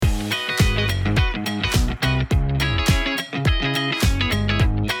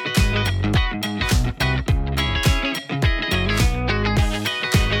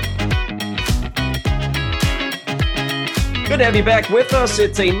to have you back with us.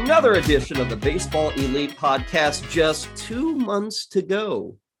 It's another edition of the Baseball Elite Podcast. Just 2 months to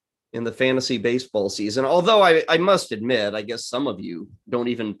go in the fantasy baseball season. Although I must admit, I guess some of you don't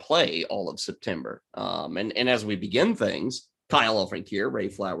even play all of September. And as we begin things, Kyle Elfrink here, Ray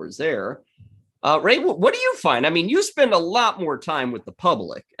Flowers there. Ray, what do you find? I mean, you spend a lot more time with the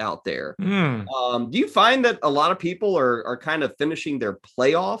public out there. Do you find that a lot of people are kind of finishing their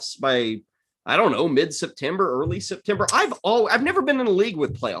playoffs by, I don't know, mid-September, early September? I've never been in a league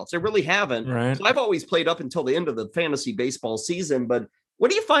with playoffs. I really haven't. Right. So I've always played up until the end of the fantasy baseball season. But what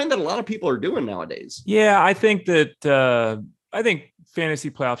do you find that a lot of people are doing nowadays? Yeah, I think fantasy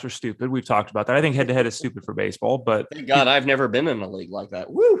playoffs are stupid. We've talked about that. I think head-to-head is stupid for baseball, but thank God I've never been in a league like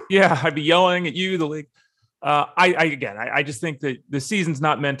that. Woo! Yeah, I'd be yelling at you, the league. I just think that the season's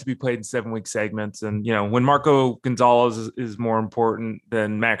not meant to be played in 7-week segments. And, you know, when Marco Gonzalez is more important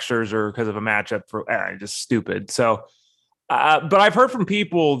than Max Scherzer because of a matchup just stupid. So, but I've heard from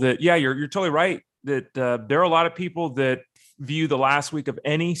people that, yeah, you're totally right, that there are a lot of people that view the last week of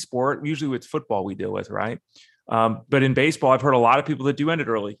any sport. Usually it's football we deal with, right? But in baseball, I've heard a lot of people that do end it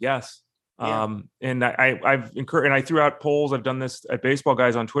early. Yes. Yeah. And I've encouraged, and I threw out polls. I've done this at Baseball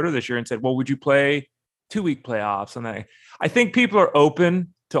Guys on Twitter this year and said, well, would you play 2-week playoffs? And I think people are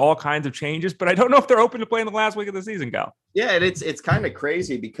open to all kinds of changes, but I don't know if they're open to playing the last week of the season, Gal. Yeah. And it's kind of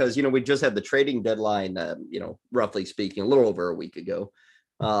crazy because, you know, we just had the trading deadline, roughly speaking, a little over a week ago.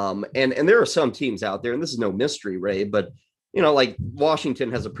 And there are some teams out there, and this is no mystery, Ray, but you know, like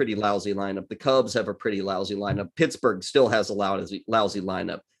Washington has a pretty lousy lineup. The Cubs have a pretty lousy lineup. Pittsburgh still has a lousy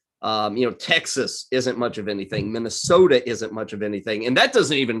lineup. Texas isn't much of anything. Minnesota isn't much of anything. And that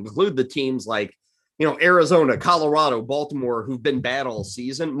doesn't even include the teams like, you know, Arizona, Colorado, Baltimore, who've been bad all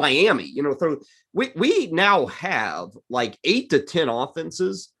season. Miami, you know, we now have like 8 to 10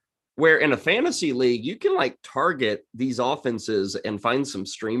 offenses where in a fantasy league, you can like target these offenses and find some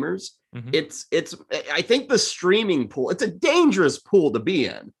streamers. Mm-hmm. I think the streaming pool, it's a dangerous pool to be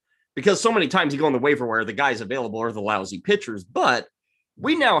in because so many times you go on the waiver wire, the guys available are the lousy pitchers, but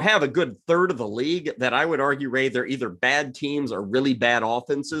we now have a good third of the league that I would argue, Ray, they're either bad teams or really bad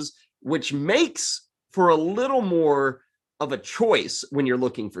offenses, which makes for a little more of a choice when you're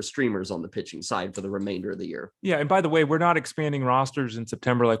looking for streamers on the pitching side for the remainder of the year. Yeah. And by the way, we're not expanding rosters in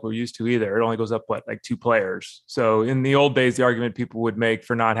September like we're used to either. It only goes up, like 2 players. So in the old days, the argument people would make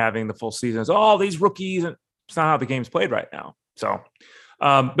for not having the full season is, oh, these rookies, and it's not how the game's played right now. So,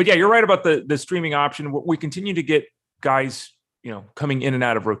 but yeah, you're right about the streaming option. We continue to get guys, you know, coming in and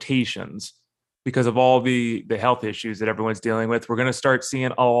out of rotations because of all the health issues that everyone's dealing with. We're going to start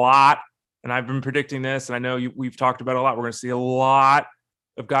seeing a lot. And I've been predicting this, and I know we've talked about it a lot. We're going to see a lot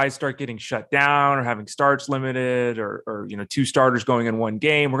of guys start getting shut down or having starts limited or 2 starters going in 1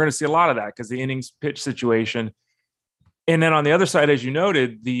 game. We're going to see a lot of that because the innings pitch situation. And then on the other side, as you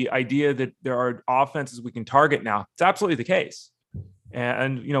noted, the idea that there are offenses we can target now, it's absolutely the case.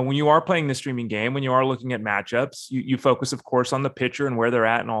 And, you know, when you are playing the streaming game, when you are looking at matchups, you focus, of course, on the pitcher and where they're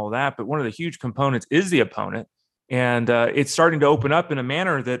at and all of that. But one of the huge components is the opponent. And it's starting to open up in a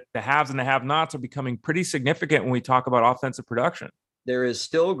manner that the haves and the have-nots are becoming pretty significant when we talk about offensive production. There is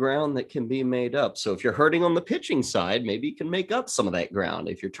still ground that can be made up. So if you're hurting on the pitching side, maybe you can make up some of that ground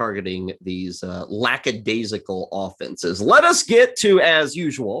if you're targeting these lackadaisical offenses. Let us get to, as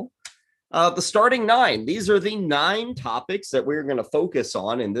usual, the starting 9. These are the 9 topics that we're going to focus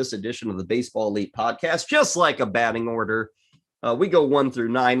on in this edition of the Baseball Elite Podcast, just like a batting order. We go 1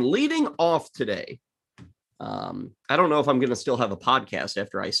 through 9. Leading off today, I don't know if I'm going to still have a podcast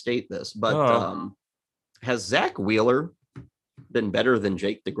after I state this, but has Zach Wheeler been better than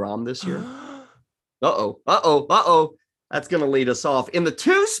Jake DeGrom this year? That's going to lead us off. In the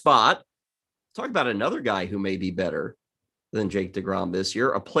 2 spot, talk about another guy who may be better than Jake DeGrom this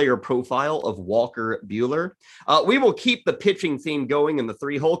year, a player profile of Walker Buehler. We will keep the pitching theme going in the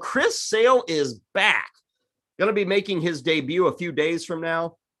 3 hole. Chris Sale is back. Going to be making his debut a few days from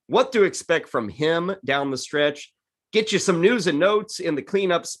now. What to expect from him down the stretch. Get you some news and notes in the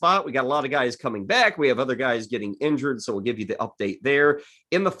cleanup spot. We got a lot of guys coming back. We have other guys getting injured, so we'll give you the update there.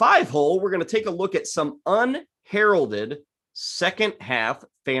 In the 5 hole, we're going to take a look at some unheralded second half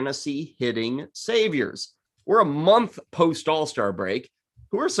fantasy hitting saviors. We're a month post All-Star break.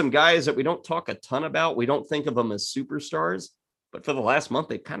 Who are some guys that we don't talk a ton about? We don't think of them as superstars, but for the last month,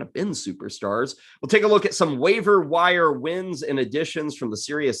 they've kind of been superstars. We'll take a look at some waiver wire wins and additions from the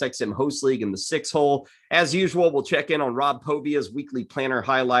SiriusXM Host League in the 6 hole. As usual, we'll check in on Rob Povia's weekly planner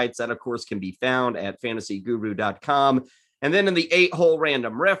highlights. That, of course, can be found at fantasyguru.com. And then in the 8 hole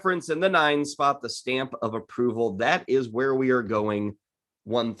random reference, in the 9 spot, the stamp of approval. That is where we are going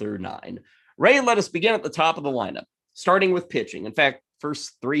 1 through 9. Ray, let us begin at the top of the lineup. starting with pitching. In fact,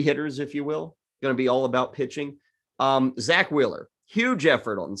 first three hitters, if you will, going to be all about pitching. Zach Wheeler, huge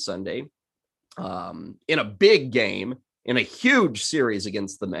effort on Sunday in a big game, in a huge series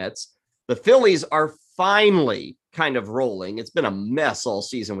against the Mets. The Phillies are finally kind of rolling. It's been a mess all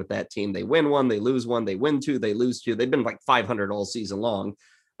season with that team. They win one, they lose one, they win two, they lose two. They've been like 500 all season long.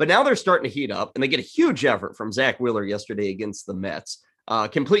 But now they're starting to heat up, and they get a huge effort from Zach Wheeler yesterday against the Mets.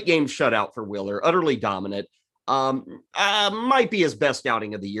 Complete game shutout for Wheeler, utterly dominant. Might be his best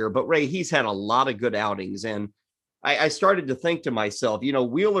outing of the year, but Ray, he's had a lot of good outings. And I started to think to myself,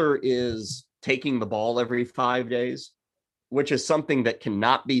 Wheeler is taking the ball every 5 days, which is something that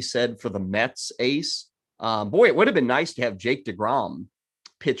cannot be said for the Mets ace. Boy, it would have been nice to have Jake DeGrom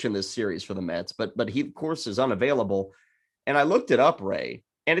pitch in this series for the Mets, but he, of course, is unavailable. And I looked it up, Ray,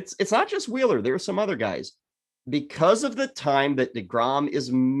 and it's not just Wheeler. There are some other guys. Because of the time that DeGrom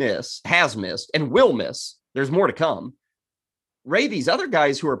has missed, and will miss, there's more to come. Ray, these other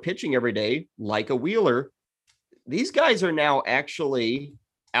guys who are pitching every day, like a Wheeler, these guys are now actually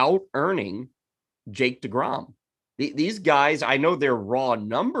out-earning Jake DeGrom. These guys, I know their raw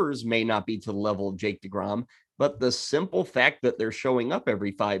numbers may not be to the level of Jake DeGrom, but the simple fact that they're showing up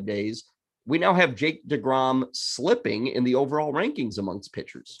every 5 days, we now have Jake DeGrom slipping in the overall rankings amongst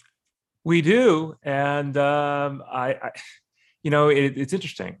pitchers. We do. And it's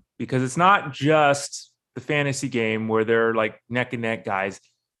interesting because it's not just the fantasy game where they're like neck and neck guys.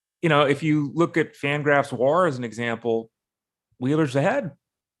 If you look at Fangraphs WAR as an example, Wheeler's ahead.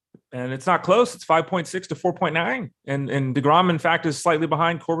 And it's not close. It's 5.6 to 4.9. And DeGrom, in fact, is slightly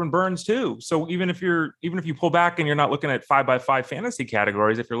behind Corbin Burns too. So even if you pull back and you're not looking at 5x5 fantasy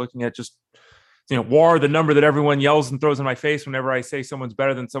categories, if you're looking at just, WAR, the number that everyone yells and throws in my face whenever I say someone's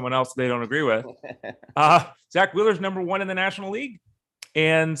better than someone else they don't agree with. Zach Wheeler's number one in the National League.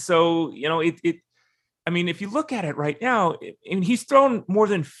 And so, if you look at it right now, he's thrown more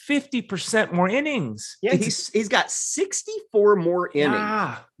than 50% more innings. Yeah, he's got 64 more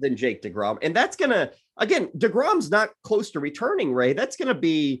innings than Jake DeGrom. And that's going to, again, DeGrom's not close to returning, Ray. That's going to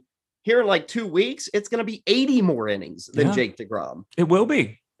be here in like 2 weeks. It's going to be 80 more innings than Jake DeGrom. It will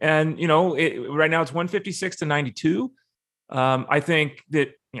be. And, right now it's 156 to 92. I think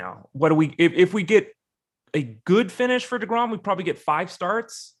that, if we get a good finish for DeGrom, we probably get 5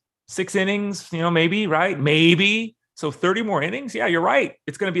 starts. 6 innings, maybe, right? Maybe. So 30 more innings. Yeah, you're right.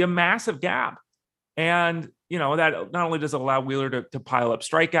 It's going to be a massive gap. And, that not only does it allow Wheeler to pile up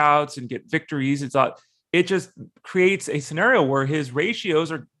strikeouts and get victories, it just creates a scenario where his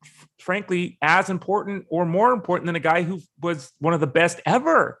ratios are frankly as important or more important than a guy who was one of the best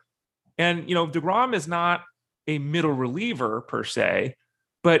ever. And, DeGrom is not a middle reliever per se,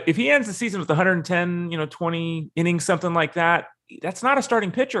 but if he ends the season with 110, 20 innings, something like that, that's not a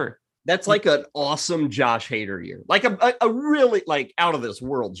starting pitcher. That's like an awesome Josh Hader year, like a really like out of this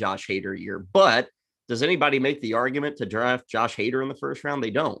world Josh Hader year. But does anybody make the argument to draft Josh Hader in the first round? They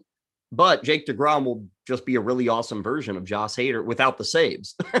don't. But Jake DeGrom will just be a really awesome version of Josh Hader without the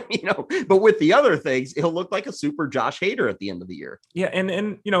saves, but with the other things, he'll look like a super Josh Hader at the end of the year. Yeah.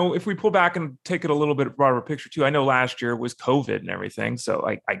 And if we pull back and take it a little bit broader picture too, I know last year was COVID and everything. So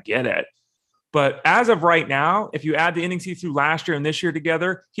I get it. But as of right now, if you add the innings he threw last year and this year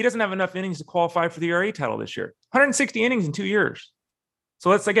together, he doesn't have enough innings to qualify for the ERA title this year. 160 innings in 2 years. So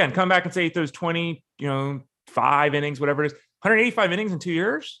let's, again, come back and say he throws 20, 5 innings, whatever it is, 185 innings in 2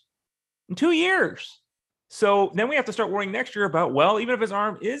 years. In 2 years. So then we have to start worrying next year about, well, even if his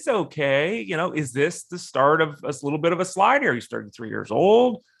arm is okay, is this the start of a little bit of a slide here? He's 33 years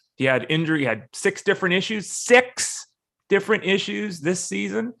old. He had injury. He had 6 different issues this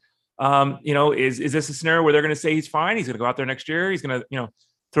season. Is this a scenario where they're going to say he's fine? He's going to go out there next year. He's going to,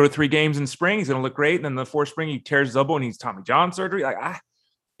 throw 3 games in spring. He's going to look great. And then the 4th spring, he tears his elbow and he's Tommy John surgery.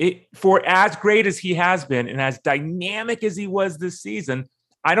 For as great as he has been and as dynamic as he was this season,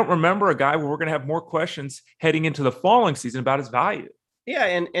 I don't remember a guy where we're going to have more questions heading into the following season about his value. Yeah.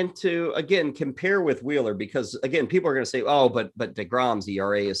 And to, again, compare with Wheeler, because again, people are going to say, oh, but DeGrom's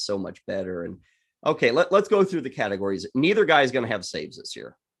ERA is so much better. And okay, let's go through the categories. Neither guy is going to have saves this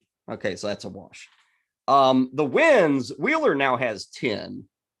year. Okay, so that's a wash. The wins, Wheeler now has 10.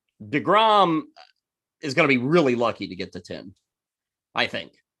 DeGrom is going to be really lucky to get to 10, I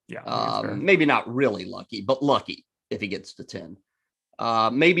think. Yeah. Maybe not really lucky, but lucky if he gets to 10.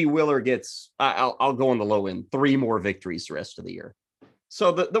 Maybe Wheeler gets, I'll go on the low end, 3 more victories the rest of the year.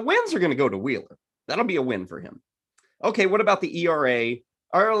 So the wins are going to go to Wheeler. That'll be a win for him. Okay, what about the ERA?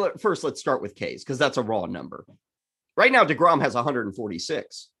 First, let's start with Ks, because that's a raw number. Right now, DeGrom has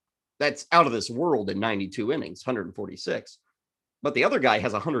 146. That's out of this world in 92 innings, 146. But the other guy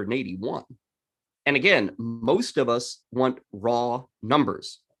has 181. And again, most of us want raw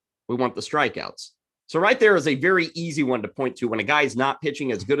numbers. We want the strikeouts. So right there is a very easy one to point to. When a guy's not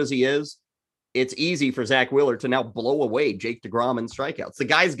pitching as good as he is, it's easy for Zach Wheeler to now blow away Jake DeGrom in strikeouts. The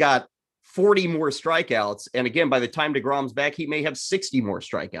guy's got 40 more strikeouts. And again, by the time DeGrom's back, he may have 60 more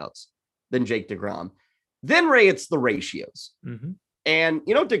strikeouts than Jake DeGrom. Then, Ray, it's the ratios. Mm-hmm. And,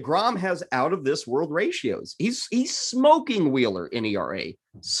 DeGrom has out of this world ratios. He's smoking Wheeler in ERA,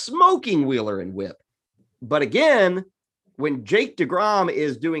 smoking Wheeler in WHIP. But again, when Jake DeGrom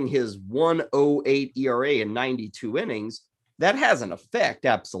is doing his 1.08 ERA in 92 innings, that has an effect,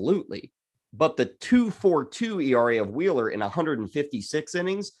 absolutely. But the 2.42 ERA of Wheeler in 156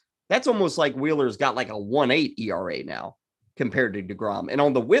 innings, that's almost like Wheeler's got like a 1.8 ERA now compared to DeGrom. And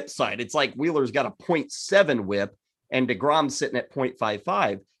on the WHIP side, it's like Wheeler's got a 0.7 WHIP and DeGrom's sitting at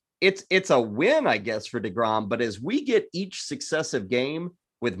 0.55. It's a win, I guess, for DeGrom. But as we get each successive game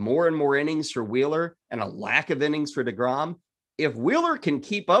with more and more innings for Wheeler and a lack of innings for DeGrom, if Wheeler can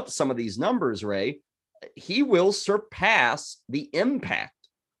keep up some of these numbers, Ray, he will surpass the impact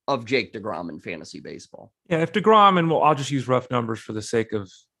of Jake DeGrom in fantasy baseball. Yeah, if DeGrom, and I'll just use rough numbers for the sake of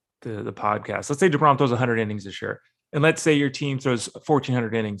the podcast. Let's say DeGrom throws 100 innings this year. And let's say your team throws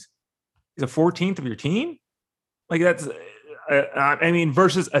 1,400 innings. Is a 14th of your team? Like that's,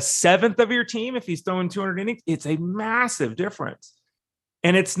 versus a 7th of your team, if he's throwing 200 innings, it's a massive difference.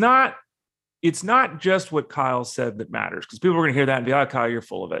 And it's not just what Kyle said that matters, because people are going to hear that and be like, oh, Kyle, you're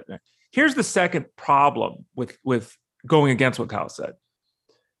full of it. Here's the second problem with going against what Kyle said.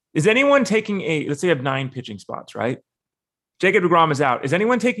 Is anyone taking let's say you have 9 pitching spots, right? Jacob DeGrom is out. Is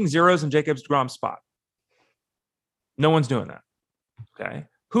anyone taking zeros in Jacob DeGrom's spot? No one's doing that. Okay.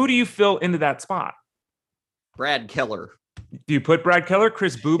 Who do you fill into that spot? Brad Keller. Do you put Brad Keller,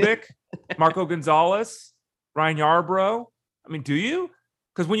 Chris Bubik, Marco Gonzalez, Ryan Yarbrough? Do you?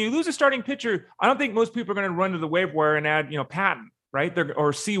 Because when you lose a starting pitcher, I don't think most people are going to run to the waiver wire and add, Patton, right?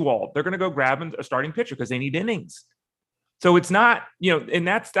 Or Sewald. They're going to go grab a starting pitcher because they need innings. So it's not, and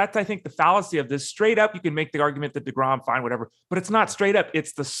that's I think the fallacy of this. Straight up, you can make the argument that DeGrom, fine, whatever, but it's not straight up.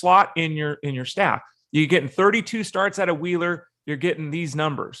 It's the slot in your staff. You're getting 32 starts out of Wheeler. You're getting these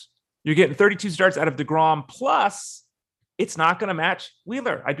numbers. You're getting 32 starts out of DeGrom. Plus, it's not going to match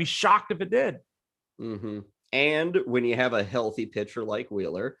Wheeler. I'd be shocked if it did. Mm-hmm. And when you have a healthy pitcher like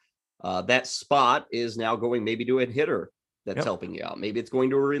Wheeler, that spot is now going maybe to a hitter that's helping you out. Maybe it's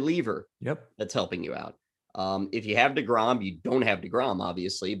going to a reliever that's helping you out. If you have DeGrom, you don't have DeGrom,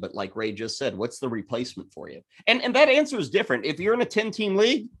 obviously. But like Ray just said, what's the replacement for you? And that answer is different. If you're in a 10-team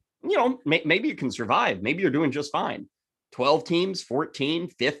league, maybe you can survive. Maybe you're doing just fine. 12 teams, 14,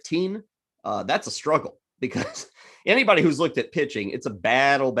 15, that's a struggle because anybody who's looked at pitching, it's a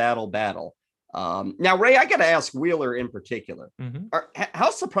battle. Now, Ray, I got to ask Wheeler in particular. Mm-hmm. How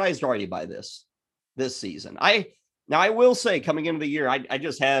surprised are you by this season? I will say coming into the year, I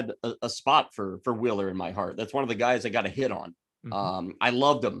just had a spot for Wheeler in my heart. That's one of the guys I got a hit on. Mm-hmm. I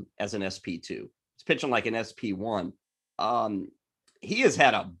loved him as an SP2. He's pitching like an SP1. He has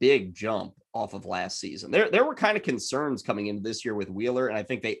had a big jump off of last season. There were kind of concerns coming into this year with Wheeler, and I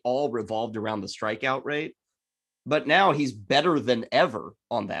think they all revolved around the strikeout rate. But now he's better than ever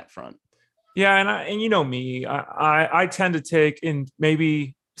on that front. Yeah, and you know me, I tend to take, in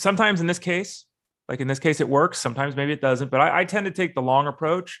maybe sometimes in this case, like in this case it works, sometimes maybe it doesn't, but I tend to take the long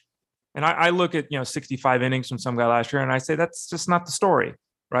approach. And I look at 65 innings from some guy last year, and I say that's just not the story,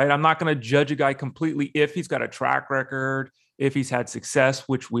 right? I'm not going to judge a guy completely if he's got a track record, if he's had success,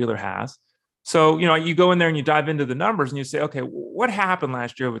 which Wheeler has. So, you go in there and you dive into the numbers and you say, okay, what happened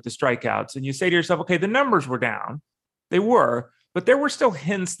last year with the strikeouts? And you say to yourself, okay, the numbers were down. They were, but there were still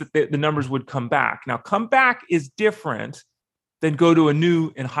hints that the numbers would come back. Now, come back is different than go to a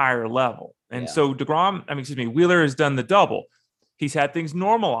new and higher level. And so Wheeler has done the double. He's had things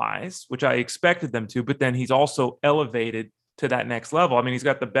normalize, which I expected them to, but then he's also elevated to that next level. He's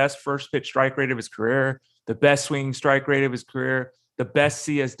got the best first pitch strike rate of his career, the best swinging strike rate of his career, the best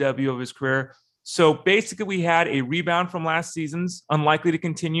CSW of his career. So basically we had a rebound from last season's unlikely to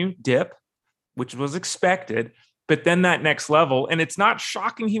continue dip, which was expected, but then that next level, and it's not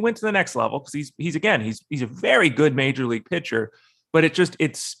shocking he went to the next level because he's a very good major league pitcher, but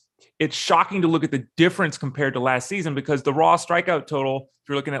it's shocking to look at the difference compared to last season because the raw strikeout total, if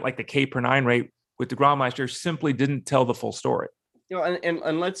you're looking at like the K per 9 rate with DeGrom last year, simply didn't tell the full story.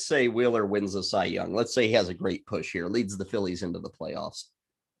 And let's say Wheeler wins the Cy Young. Let's say he has a great push here, leads the Phillies into the playoffs.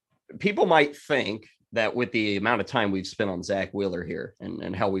 People might think that with the amount of time we've spent on Zach Wheeler here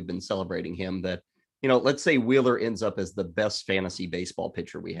and how we've been celebrating him, that, let's say Wheeler ends up as the best fantasy baseball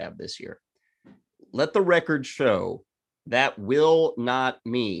pitcher we have this year. Let the record show that will not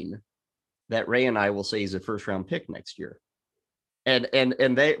mean that Ray and I will say he's a first round pick next year. And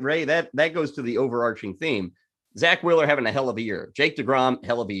Ray, that goes to the overarching theme. Zach Wheeler having a hell of a year. Jake DeGrom,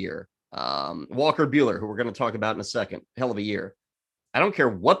 hell of a year. Walker Buehler, who we're going to talk about in a second, hell of a year. I don't care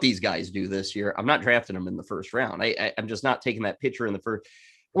what these guys do this year. I'm not drafting them in the first round. I'm just not taking that pitcher in the first.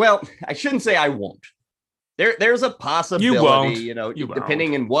 Well, I shouldn't say I won't. There's a possibility,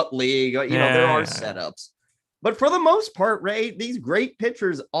 depending in what league, there are setups. But for the most part, Ray, these great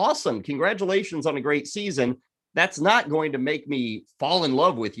pitchers, awesome. Congratulations on a great season. That's not going to make me fall in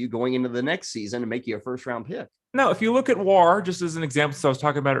love with you going into the next season and make you a first round pick. No, if you look at WAR, just as an example, so I was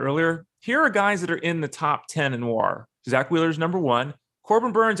talking about it earlier, here are guys that are in the top 10 in WAR. Zach Wheeler's number 1.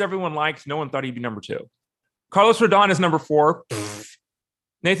 Corbin Burns, everyone liked. No one thought he'd be number 2. Carlos Rodon is number 4.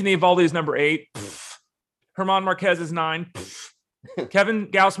 Nathan Eovaldi is number 8. Herman Marquez is 9. Kevin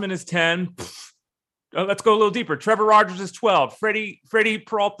Gausman is 10. Let's go a little deeper. Trevor Rogers is 12. Freddie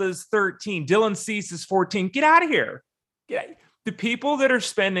Peralta is 13. Dylan Cease is 14. Get out of here. The people that are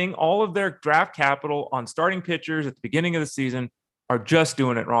spending all of their draft capital on starting pitchers at the beginning of the season are just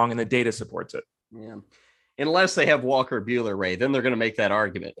doing it wrong, and the data supports it. Yeah. Unless they have Walker Buehler, Ray, then they're going to make that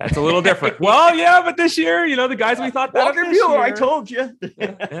argument. That's a little different. Well, yeah, but this year, the guys we thought that Walker Buehler, I told you.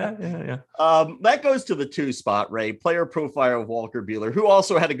 Yeah. That goes to the 2 spot, Ray. Player profile of Walker Buehler, who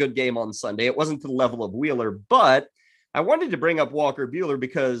also had a good game on Sunday. It wasn't to the level of Wheeler, but I wanted to bring up Walker Buehler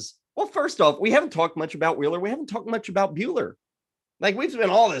because, well, first off, we haven't talked much about Wheeler. We haven't talked much about Buehler. Like, we've spent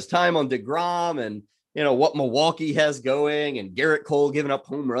all this time on DeGrom and, what Milwaukee has going and Garrett Cole giving up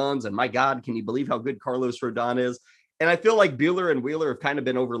home runs. And my God, can you believe how good Carlos Rodon is? And I feel like Buehler and Wheeler have kind of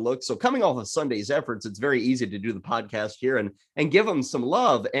been overlooked. So coming off of Sunday's efforts, it's very easy to do the podcast here and give them some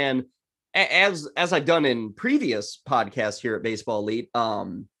love. And as I've done in previous podcasts here at Baseball Elite,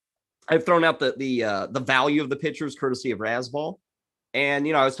 I've thrown out the value of the pitchers courtesy of Razzball. And,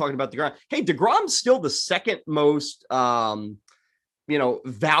 I was talking about DeGrom. Hey, DeGrom's still the second most,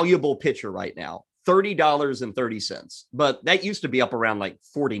 valuable pitcher right now. $30.30, but that used to be up around like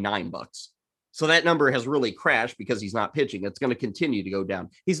 $49. So that number has really crashed because he's not pitching. It's going to continue to go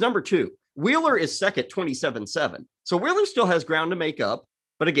down. He's number 2. Wheeler is second, 27.7. So Wheeler still has ground to make up.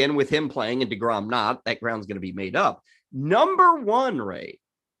 But again, with him playing and DeGrom not, that ground's going to be made up. Number 1, Ray,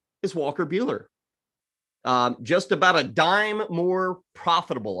 is Walker Buehler. Just about a dime more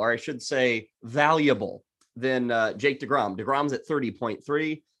profitable, or I should say valuable, than Jake DeGrom. DeGrom's at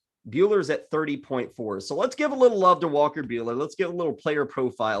 30.3. Buehler's at 30.4. So let's give a little love to Walker Buehler. Let's give a little player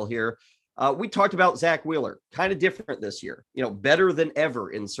profile here. We talked about Zach Wheeler, kind of different this year, better than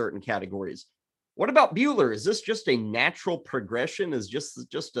ever in certain categories. What about Buehler? Is this just a natural progression? Is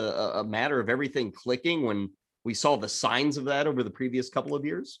just a matter of everything clicking when we saw the signs of that over the previous couple of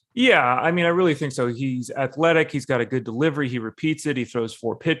years? Yeah, I mean, I really think so. He's athletic. He's got a good delivery. He repeats it. He throws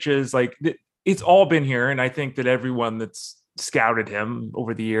 4 pitches. Like, it's all been here. And I think that everyone that's scouted him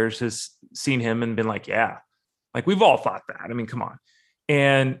over the years has seen him and been like, yeah, like we've all thought that. I mean, come on.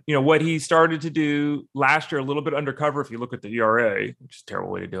 And, what he started to do last year, a little bit undercover, if you look at the ERA, which is a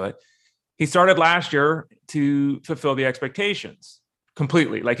terrible way to do it. He started last year to fulfill the expectations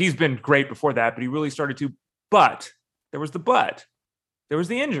completely. Like, he's been great before that, but he really started to. But there was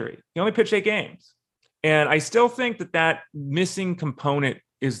the injury. He only pitched 8 games. And I still think that missing component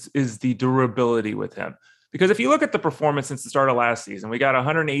is the durability with him. Because if you look at the performance since the start of last season, we got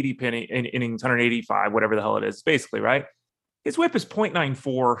 180 innings, 185, whatever the hell it is, basically, right? His whip is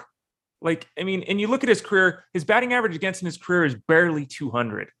 0.94. Like, I mean, and you look at his career, his batting average against in his career is barely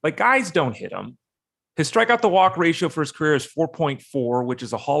 200. Like, guys don't hit him. His strikeout to walk ratio for his career is 4.4, which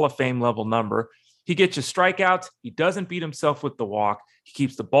is a Hall of Fame level number. He gets you strikeouts. He doesn't beat himself with the walk. He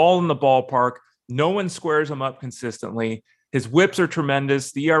keeps the ball in the ballpark. No one squares him up consistently. His whips are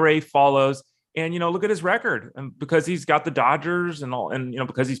tremendous. The ERA follows. And, look at his record. And because he's got the Dodgers and all, and,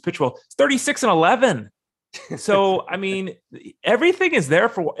 because he's pitched well, it's 36-11. So, I mean, everything is there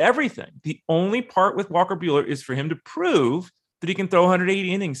for everything. The only part with Walker Buehler is for him to prove that he can throw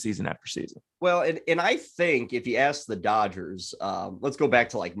 180 innings season after season. Well, and I think if you ask the Dodgers, let's go back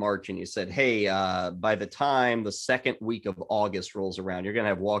to like March, and you said, hey, by the time the second week of August rolls around, you're going to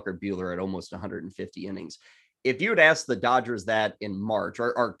have Walker Buehler at almost 150 innings. If you had asked the Dodgers that in March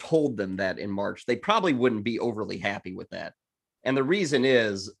or told them that in March, they probably wouldn't be overly happy with that. And the reason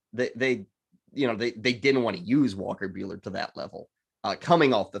is that they didn't want to use Walker Buehler to that level,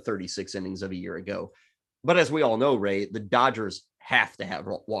 coming off the 36 innings of a year ago. But as we all know, Ray, the Dodgers have to have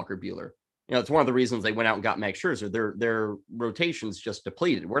Walker Buehler. It's one of the reasons they went out and got Max Scherzer. Their rotation's just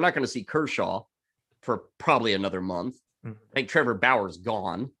depleted. We're not going to see Kershaw for probably another month. I think Trevor Bauer's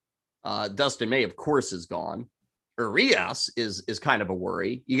gone. Dustin May, of course, is gone. Urias is kind of a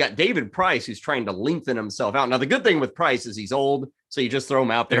worry. You got David Price, who's trying to lengthen himself out. Now, the good thing with Price is he's old, so you just throw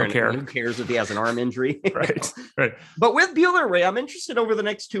him out there and who cares if he has an arm injury. Right. But with Buehler, Ray, I'm interested over the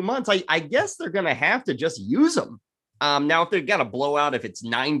next 2 months. I guess they're going to have to just use him. Now, if they've got a blowout, if it's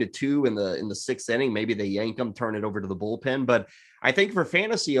 9-2 in the sixth inning, maybe they yank him, turn it over to the bullpen. But I think for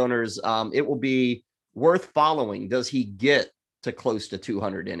fantasy owners, it will be worth following. Does he get to close to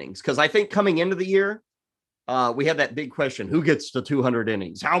 200 innings? Because I think coming into the year, we had that big question: who gets to 200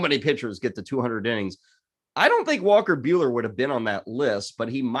 innings? How many pitchers get to 200 innings? I don't think Walker Buehler would have been on that list, but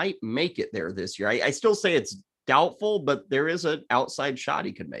he might make it there this year. I still say it's doubtful, but there is an outside shot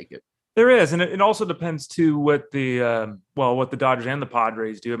he could make it. There is, and it also depends too what the what the Dodgers and the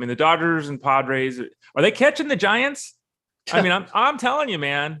Padres do. I mean, the Dodgers and Padres, are they catching the Giants? I mean, I'm telling you,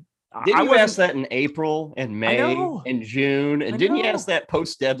 man. Didn't you ask that in April and May and June, and didn't you ask that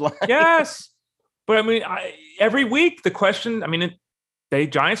post deadline? Yes, but I mean, every week the question. I mean, the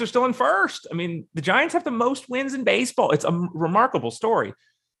Giants are still in first. I mean, the Giants have the most wins in baseball. It's a remarkable story.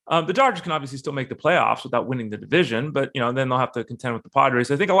 The Dodgers can obviously still make the playoffs without winning the division, but then they'll have to contend with the Padres.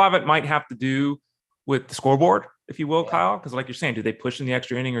 I think a lot of it might have to do with the scoreboard, if you will, Kyle, because like you're saying, do they push in the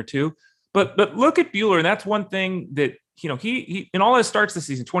extra inning or two? But look at Buehler, and that's one thing that he in all his starts this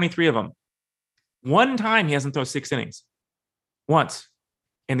season, 23 of them, one time he hasn't thrown 6 innings, once,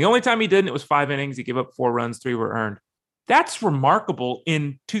 and the only time he didn't, it was 5 innings. He gave up 4 runs, 3 were earned. That's remarkable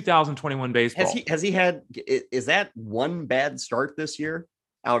in 2021 baseball. Has he had? Is that one bad start this year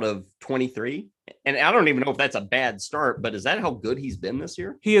out of 23? And I don't even know if that's a bad start, but is that how good he's been this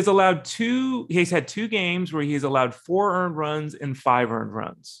year? He has allowed he's had 2 games where he's allowed 4 earned runs and 5 earned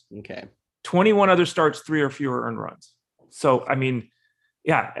runs. Okay. 21 other starts, 3 or fewer earned runs. So, I mean,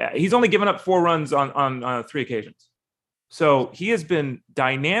 yeah, he's only given up 4 runs on 3 occasions. So he has been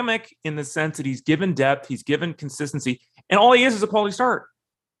dynamic in the sense that he's given depth, he's given consistency, and all he is a quality start.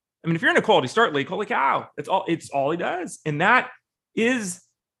 I mean, if you're in a quality start league, holy cow, it's all he does. And that is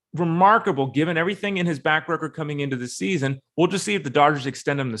remarkable given everything in his back record coming into the season. We'll just see if the Dodgers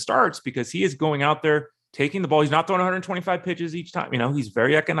extend him the starts, because he is going out there taking the ball. He's not throwing 125 pitches each time. He's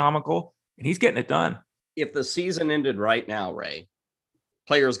very economical and he's getting it done. If the season ended right now, Ray,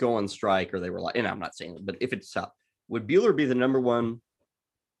 players go on strike, or they were like, and I'm not saying it, but if it's tough, would Buehler be the number 1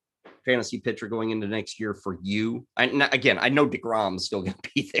 fantasy pitcher going into next year for you? Again, I know DeGrom's still going to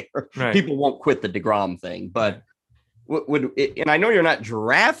be there. Right. People won't quit the DeGrom thing, but and I know you're not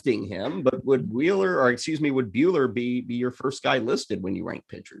drafting him, but would Buehler be your first guy listed when you rank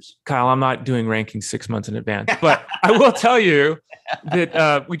pitchers? Kyle, I'm not doing rankings 6 months in advance, but I will tell you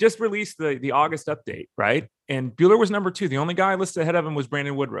that we just released the August update, right? And Buehler was number 2. The only guy listed ahead of him was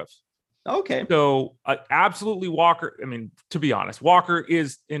Brandon Woodruff. Okay. So absolutely Walker. I mean, to be honest, Walker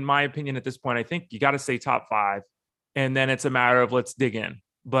is, in my opinion, at this point, I think you got to say top 5, and then it's a matter of let's dig in.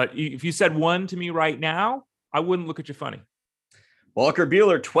 But if you said 1 to me right now, I wouldn't look at you funny. Walker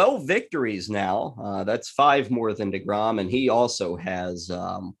Buehler, 12 victories now. That's 5 more than DeGrom. And he also has,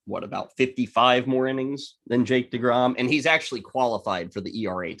 about 55 more innings than Jake DeGrom. And he's actually qualified for the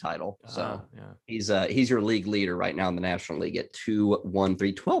ERA title. So he's your league leader right now in the National League at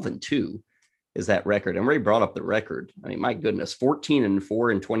 2-1-3, 12-2 is that record. And Ray brought up the record. I mean, my goodness,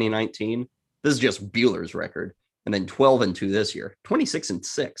 14-4 in 2019. This is just Buehler's record. And then 12-2 this year,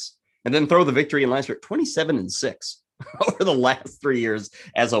 26-6. And then throw the victory in last year, 27-6 over the last 3 years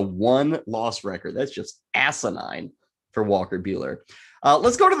as a 1-loss record. That's just asinine for Walker Buehler.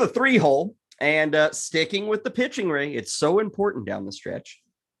 Let's go to the 3-hole and sticking with the pitching, Ray. It's so important down the stretch.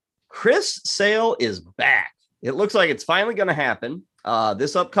 Chris Sale is back. It looks like it's finally going to happen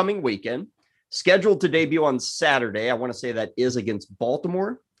this upcoming weekend. Scheduled to debut on Saturday. I want to say that is against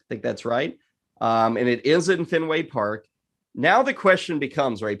Baltimore. I think that's right. And it is in Fenway Park. Now the question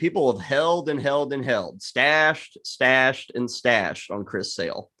becomes, right, people have held, stashed on Chris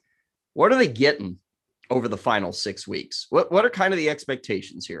Sale. What are they getting over the final 6 weeks? What are kind of the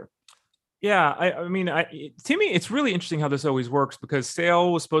expectations here? Yeah, I mean, to me, it's really interesting how this always works, because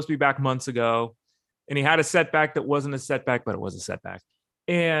Sale was supposed to be back months ago, and he had a setback that wasn't a setback, but it was a setback.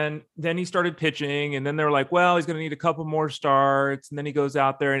 And then he started pitching, and then they were like, well, he's going to need a couple more starts. And then he goes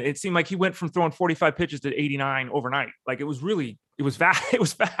out there, and it seemed like he went from throwing 45 pitches to 89 overnight. Like it was fast. It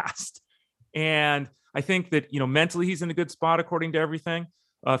was fast. And I think that, mentally he's in a good spot according to everything.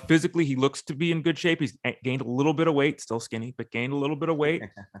 Physically, he looks to be in good shape. He's gained a little bit of weight, still skinny, but gained a little bit of weight.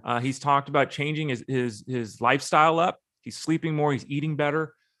 He's talked about changing his lifestyle up. He's sleeping more. He's eating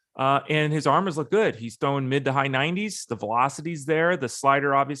better. And his arm has looked good. He's throwing mid to high 90s. The velocity's there. The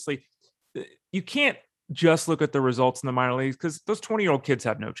slider, obviously, you can't just look at the results in the minor leagues, because those 20-year-old kids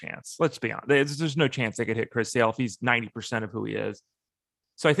have no chance. Let's be honest. There's no chance they could hit Chris Sale if he's 90% of who he is.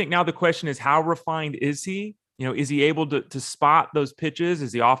 So I think now the question is, how refined is he? Is he able to spot those pitches?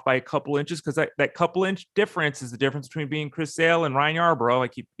 Is he off by a couple inches? Because that couple inch difference is the difference between being Chris Sale and Ryan Yarbrough. I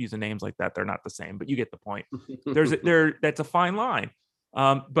keep using names like that. They're not the same, but you get the point. That's a fine line.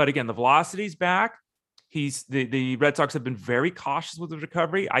 But again, the velocity's back. The Red Sox have been very cautious with the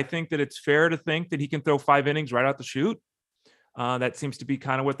recovery. I think that it's fair to think that he can throw 5 innings right out the chute. That seems to be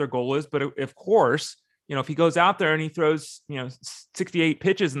kind of what their goal is. But of course, if he goes out there and he throws, 68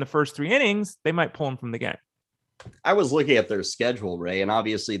 pitches in the first 3 innings, they might pull him from the game. I was looking at their schedule, Ray, and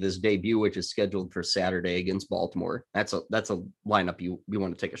obviously this debut, which is scheduled for Saturday against Baltimore, that's a lineup you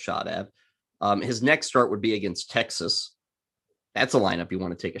want to take a shot at. His next start would be against Texas. That's a lineup you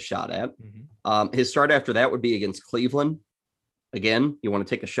want to take a shot at. Mm-hmm. His start after that would be against Cleveland. Again, you want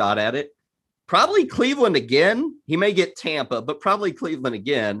to take a shot at it. Probably Cleveland again. He may get Tampa, but probably Cleveland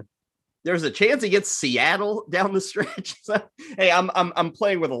again. There's a chance he gets Seattle down the stretch. So, hey, I'm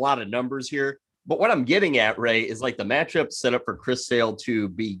playing with a lot of numbers here. But what I'm getting at, Ray, is like the matchup set up for Chris Sale to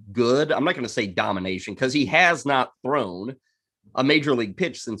be good. I'm not going to say domination because he has not thrown a major league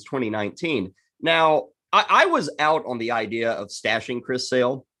pitch since 2019. Now, I was out on the idea of stashing Chris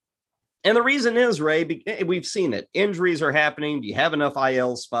Sale. And the reason is, Ray, we've seen it. Injuries are happening. Do you have enough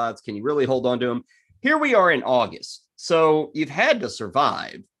IL spots? Can you really hold on to him? Here we are in August. So you've had to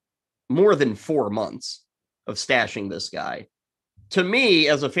survive more than 4 months of stashing this guy. To me,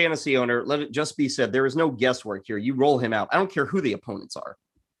 as a fantasy owner, let it just be said, there is no guesswork here. You roll him out. I don't care who the opponents are.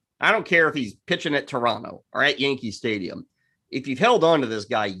 I don't care if he's pitching at Toronto or at Yankee Stadium. If you've held on to this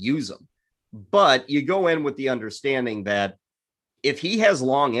guy, use him. But you go in with the understanding that if he has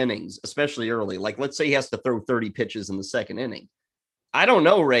long innings, especially early, like let's say he has to throw 30 pitches in the second inning, I don't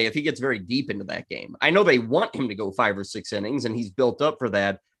know, Ray, if he gets very deep into that game. I know they want him to go 5 or 6 innings, and he's built up for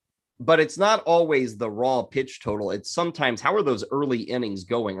that. But it's not always the raw pitch total. It's sometimes, how are those early innings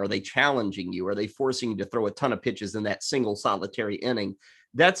going? Are they challenging you? Are they forcing you to throw a ton of pitches in that single solitary inning?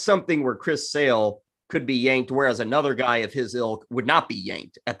 That's something where Chris Sale could be yanked, whereas another guy of his ilk would not be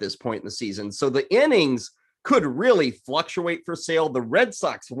yanked at this point in the season. So the innings could really fluctuate for Sale. The Red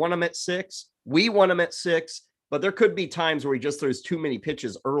Sox want him at 6. We want him at 6. But there could be times where he just throws too many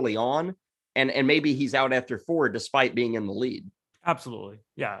pitches early on, and maybe he's out after 4 despite being in the lead. Absolutely.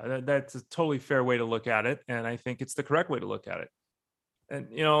 Yeah, that's a totally fair way to look at it. And I think it's the correct way to look at it.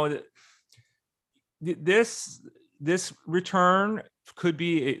 And, this return could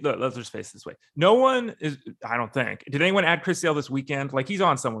be, let's just face it this way. No one is, I don't think, did anyone add Chris Sale this weekend? Like, he's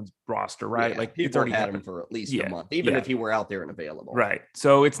on someone's roster, right? Yeah, like, it's already had him for at least a month, even if he were out there and available. Right.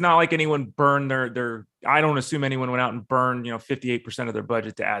 So it's not like anyone burned their I don't assume anyone went out and burned, 58% of their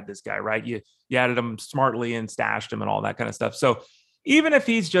budget to add this guy, right? You added him smartly and stashed him and all that kind of stuff. So even if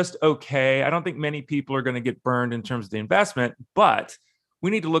he's just okay, I don't think many people are going to get burned in terms of the investment, but we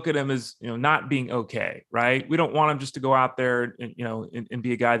need to look at him as, not being okay, right? We don't want him just to go out there and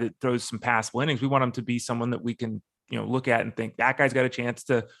be a guy that throws some passable innings. We want him to be someone that we can, look at and think that guy's got a chance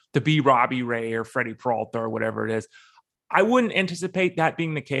to be Robbie Ray or Freddie Peralta or whatever it is. I wouldn't anticipate that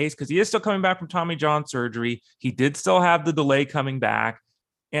being the case because he is still coming back from Tommy John surgery. He did still have the delay coming back,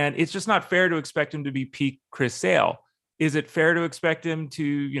 and it's just not fair to expect him to be peak Chris Sale. Is it fair to expect him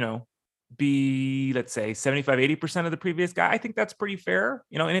to, be, let's say, 75, 80% of the previous guy? I think that's pretty fair.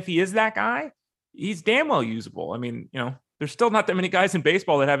 And if he is that guy, he's damn well usable. I mean, there's still not that many guys in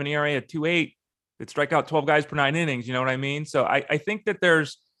baseball that have an ERA at 2.8 that strike out 12 guys per 9 innings. You know what I mean? So I think that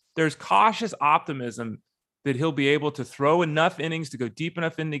there's cautious optimism that he'll be able to throw enough innings to go deep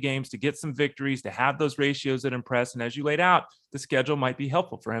enough into games to get some victories, to have those ratios that impress. And as you laid out, the schedule might be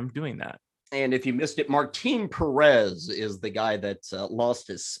helpful for him doing that. And if you missed it, Martin Perez is the guy that lost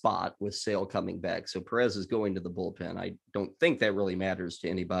his spot with Sale coming back. So Perez is going to the bullpen. I don't think that really matters to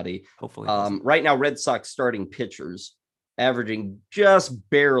anybody. Hopefully. Right now, Red Sox starting pitchers averaging just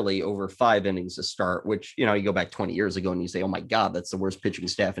barely over 5 innings a start, which, you go back 20 years ago and you say, oh my God, that's the worst pitching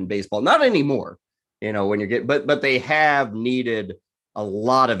staff in baseball. Not anymore, when you're getting, but they have needed a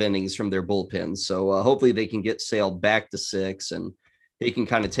lot of innings from their bullpens. So hopefully they can get Sale back to 6 and he can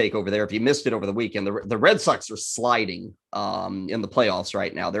kind of take over there. If you missed it over the weekend, the Red Sox are sliding in the playoffs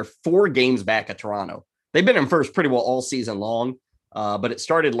right now. They're 4 games back at Toronto. They've been in first pretty well all season long, but it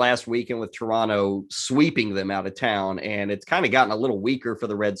started last weekend with Toronto sweeping them out of town, and it's kind of gotten a little weaker for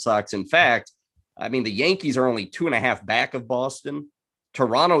the Red Sox. In fact, I mean, the Yankees are only 2.5 back of Boston.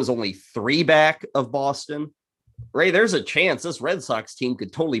 Toronto is only 3 back of Boston. Ray, there's a chance this Red Sox team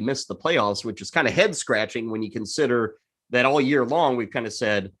could totally miss the playoffs, which is kind of head-scratching when you consider that all year long, we've kind of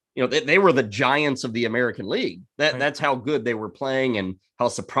said They were the Giants of the American League. Right. That's how good they were playing and how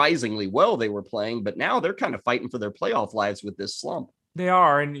surprisingly well they were playing. But now they're kind of fighting for their playoff lives with this slump. They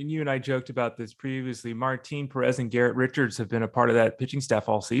are, and you and I joked about this previously. Martin Perez and Garrett Richards have been a part of that pitching staff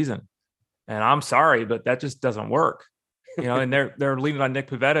all season, and I'm sorry, but that just doesn't work. And they're leaning on Nick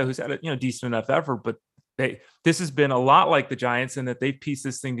Pivetta, who's had a decent enough effort, but this has been a lot like the Giants in that they've pieced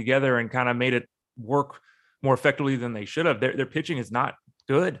this thing together and kind of made it work more effectively than they should have. Their pitching is not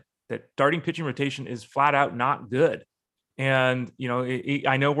good. That starting pitching rotation is flat out not good. And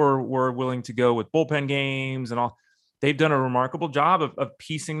I know we're willing to go with bullpen games and all. They've done a remarkable job of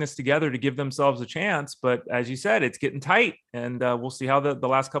piecing this together to give themselves a chance. But as you said, it's getting tight, and we'll see how the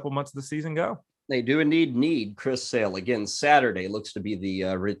last couple months of the season go. They do indeed need Chris Sale. Again, Saturday looks to be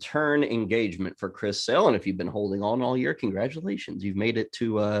the return engagement for Chris Sale. And if you've been holding on all year, congratulations. You've made it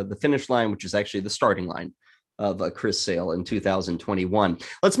to the finish line, which is actually the starting line of Chris Sale in 2021.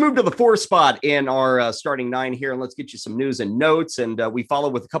 Let's move to the 4th spot in our starting 9 here, and let's get you some news and notes. And we follow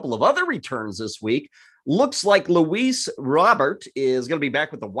with a couple of other returns this week. Looks like Luis Robert is going to be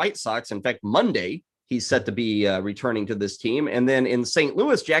back with the White Sox. In fact, Monday, he's set to be returning to this team. And then in St.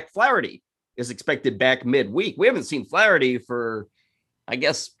 Louis, Jack Flaherty is expected back midweek. We haven't seen Flaherty for, I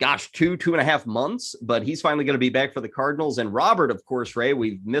guess, 2.5 months, but he's finally going to be back for the Cardinals. And Robert, of course, Ray,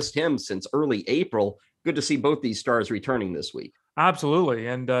 we've missed him since early April. Good to see both these stars returning this week. Absolutely.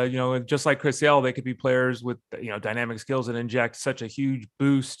 And, just like Chris Sale, they could be players with, dynamic skills that inject such a huge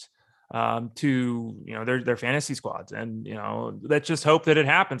boost to their fantasy squads. And let's just hope that it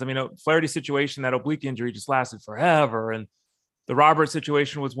happens. I mean, Flaherty's situation, that oblique injury just lasted forever, and the Robert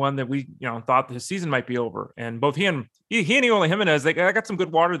situation was one that we thought his season might be over. And both he and Eloy Jimenez, I got some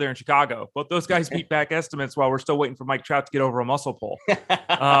good water there in Chicago. Both those guys beat back estimates while we're still waiting for Mike Trout to get over a muscle pull.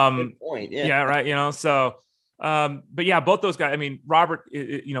 Good point. Yeah, right. So but yeah, both those guys. I mean, Robert,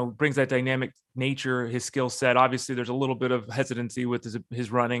 brings that dynamic nature, his skill set. Obviously, there's a little bit of hesitancy with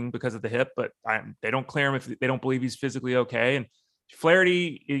his running because of the hip, but they don't clear him if they don't believe he's physically okay. And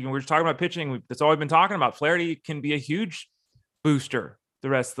Flaherty, we're just talking about pitching. That's all we've been talking about. Flaherty can be a huge booster the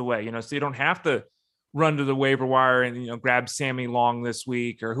rest of the way, so you don't have to run to the waiver wire and grab Sammy Long this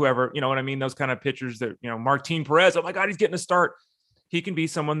week or whoever. You know what I mean? Those kind of pitchers that Martin Perez. Oh my God, he's getting a start. He can be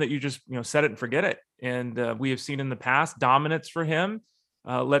someone that you just, set it and forget it. And we have seen in the past dominance for him.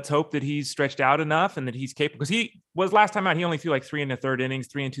 Let's hope that he's stretched out enough and that he's capable, because he was last time out, he only threw like 3 1/3 innings,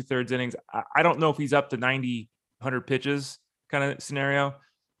 3 2/3 innings. I don't know if he's up to 90, 100 pitches kind of scenario,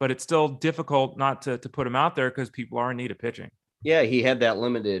 but it's still difficult not to put him out there because people are in need of pitching. Yeah, he had that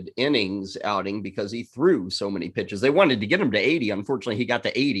limited innings outing because he threw so many pitches. They wanted to get him to 80. Unfortunately, he got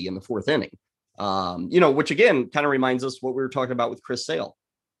to 80 in the 4th inning. Which again kind of reminds us what we were talking about with Chris Sale,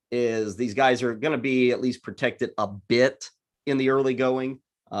 is these guys are going to be at least protected a bit in the early going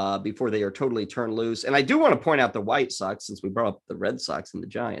before they are totally turned loose. And I do want to point out the White Sox, since we brought up the Red Sox and the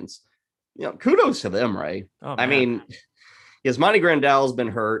Giants. Kudos to them, Ray. Oh, I mean, Yasmani Grandal's been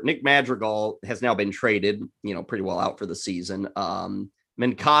hurt. Nick Madrigal has now been traded, pretty well out for the season.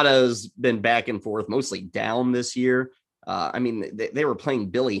 Mancada's been back and forth, mostly down this year. They were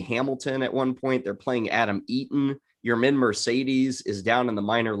playing Billy Hamilton at one point. They're playing Adam Eaton. Yermin Mercedes is down in the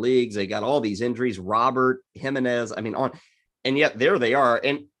minor leagues. They got all these injuries. Robert, Jimenez, and yet there they are.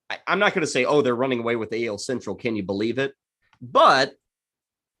 And I'm not going to say, they're running away with the AL Central. Can you believe it? But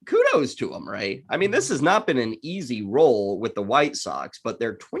kudos to them, Ray. This has not been an easy role with the White Sox, but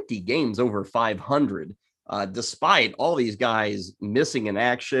they're 20 games over 500. Despite all these guys missing in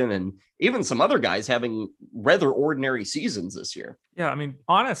action and even some other guys having rather ordinary seasons this year. Yeah,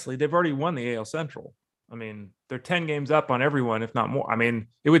 honestly, they've already won the AL Central. They're 10 games up on everyone, if not more.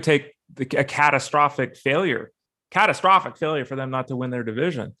 It would take a catastrophic failure for them not to win their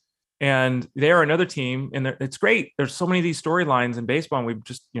division. And they are another team, and it's great. There's so many of these storylines in baseball, and we've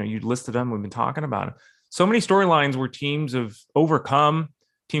just, you listed them. We've been talking about it. So many storylines where teams have overcome,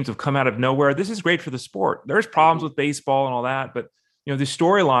 teams have come out of nowhere. This is great for the sport. There's problems with baseball and all that, but the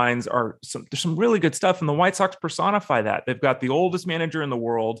storylines there's some really good stuff, and the White Sox personify that. They've got the oldest manager in the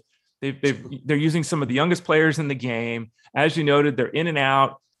world. They're using some of the youngest players in the game. As you noted, they're in and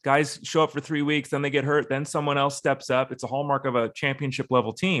out. Guys show up for 3 weeks, then they get hurt, then someone else steps up. It's a hallmark of a championship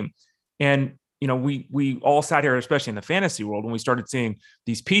level team. And we all sat here, especially in the fantasy world, when we started seeing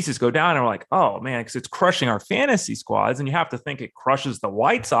these pieces go down, and we're like, oh man, because it's crushing our fantasy squads. And you have to think it crushes the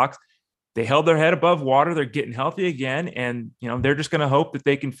White Sox. They held their head above water. They're getting healthy again. And, they're just going to hope that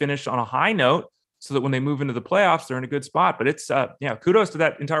they can finish on a high note so that when they move into the playoffs, they're in a good spot. But it's, kudos to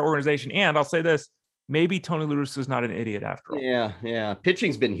that entire organization. And I'll say this, maybe Tony La Russa is not an idiot after all. Yeah.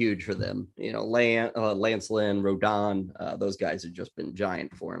 Pitching's been huge for them. Lance Lynn, Rodon, those guys have just been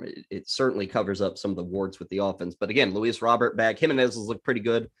giant for him. It certainly covers up some of the warts with the offense. But again, Luis Robert back. Jimenez has looked pretty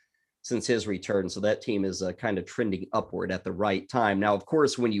good since his return. So that team is kind of trending upward at the right time. Now, of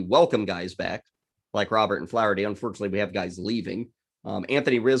course, when you welcome guys back, like Robert and Flaherty, unfortunately, we have guys leaving.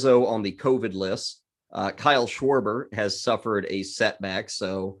 Anthony Rizzo on the COVID list. Kyle Schwarber has suffered a setback.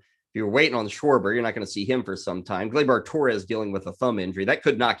 So if you're waiting on Schwarber, you're not going to see him for some time. Gleyber Torres dealing with a thumb injury. That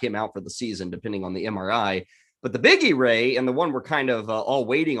could knock him out for the season, depending on the MRI. But the biggie, Ray, and the one we're kind of all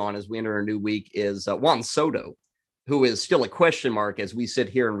waiting on as we enter a new week is Juan Soto, who is still a question mark as we sit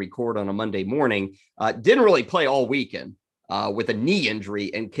here and record on a Monday morning. Didn't really play all weekend with a knee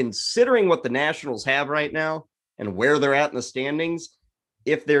injury. And considering what the Nationals have right now and where they're at in the standings,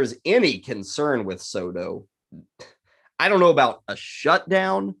 if there's any concern with Soto, I don't know about a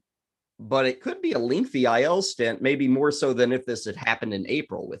shutdown, but it could be a lengthy IL stint, maybe more so than if this had happened in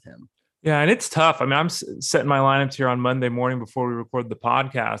April with him. Yeah, and it's tough. I mean, I'm setting my lineups here on Monday morning before we record the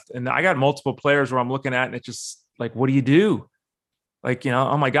podcast, and I got multiple players where I'm looking at, and it's just like, what do you do? Like,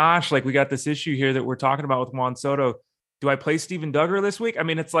 oh my gosh, like we got this issue here that we're talking about with Juan Soto. Do I play Steven Duggar this week? I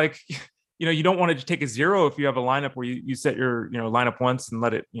mean, it's like, you don't want to take a zero if you have a lineup where you set your, lineup once and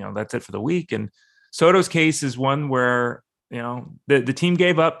let it, that's it for the week. And Soto's case is one where, the team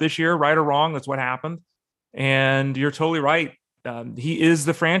gave up this year, right or wrong. That's what happened. And you're totally right. He is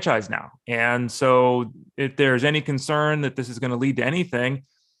the franchise now. And so if there's any concern that this is going to lead to anything,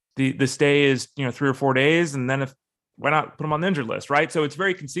 the stay is, 3 or 4 days. And then why not put him on the injured list, right? So it's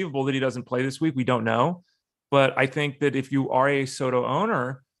very conceivable that he doesn't play this week. We don't know. But I think that if you are a Soto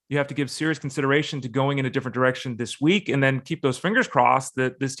owner, you have to give serious consideration to going in a different direction this week, and then keep those fingers crossed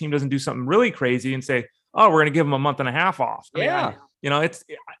that this team doesn't do something really crazy and say, oh, we're going to give them a month and a half off. I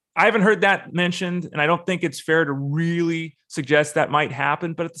haven't heard that mentioned, and I don't think it's fair to really suggest that might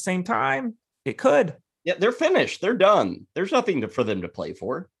happen. But at the same time, it could. Yeah, they're finished. They're done. There's nothing for them to play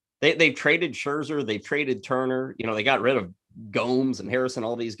for. They've traded Scherzer. They've traded Turner. They got rid of Gomes and Harrison,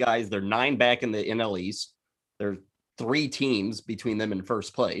 all these guys. They're 9 back in the NL East. They're 3 teams between them in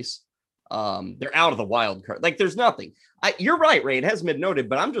first place. They're out of the wild card. Like, there's nothing. You're right, Ray. It hasn't been noted,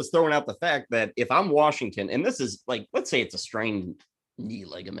 but I'm just throwing out the fact that if I'm Washington, and this is like, let's say it's a strained knee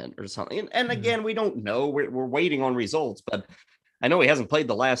ligament or something. And again, we don't know. We're waiting on results, but I know he hasn't played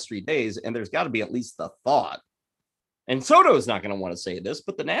the last 3 days, and there's got to be at least the thought. And Soto is not going to want to say this,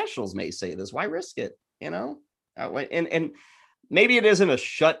 but the Nationals may say this. Why risk it? And maybe it isn't a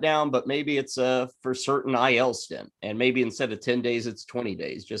shutdown, but maybe it's for certain IL stint. And maybe instead of 10 days, it's 20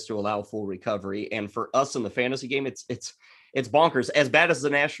 days just to allow full recovery. And for us in the fantasy game, it's bonkers. As bad as the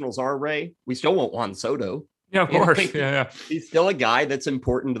Nationals are, Ray, we still want Juan Soto. Yeah, of course. Yeah. He's still a guy that's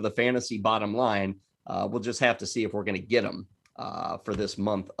important to the fantasy bottom line. We'll just have to see if we're going to get him for this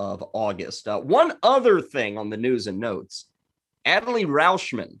month of August. One other thing on the news and notes, Adley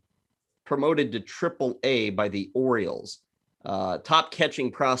Rauschman promoted to AAA by the Orioles. Top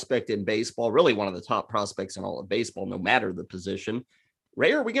catching prospect in baseball, really one of the top prospects in all of baseball, no matter the position.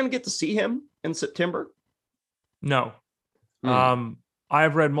 Ray, are we going to get to see him in September? No.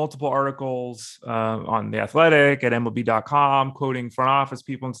 I've read multiple articles on The Athletic, at MLB.com, quoting front office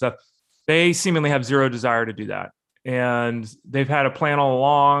people and stuff. They seemingly have zero desire to do that. And they've had a plan all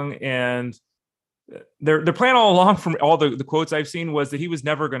along. And their plan all along, from all the quotes I've seen, was that he was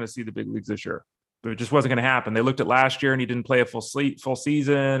never going to see the big leagues this year. But it just wasn't going to happen. They looked at last year and he didn't play a full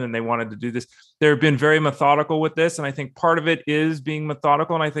season, and they wanted to do this. They've been very methodical with this. And I think part of it is being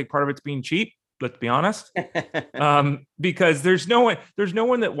methodical. And I think part of it's being cheap. Let's be honest, because there's no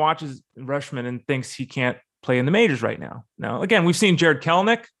one that watches Rauschman and thinks he can't play in the majors right now. Now, again, we've seen Jared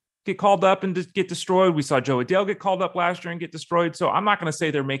Kelenic get called up and just get destroyed. We saw Joe Adele get called up last year and get destroyed. So I'm not going to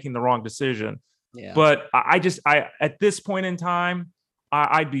say they're making the wrong decision, but I at this point in time,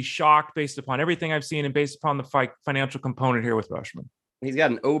 I'd be shocked based upon everything I've seen and based upon the financial component here with Rauschman. He's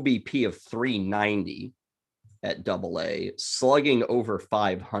got an OBP of 390 at AA, slugging over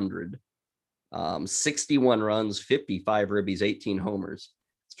 500. 61 runs, 55 ribbies, 18 homers.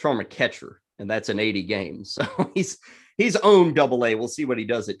 It's from a catcher, and that's an 80 games. So he's owned AA. We'll see what he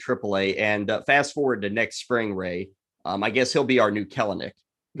does at AAA. And fast forward to next spring, Ray. I guess he'll be our new Kelenic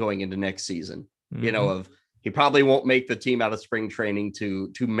going into next season. Mm-hmm. He probably won't make the team out of spring training to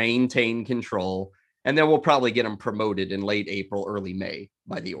maintain control, and then we'll probably get him promoted in late April, early May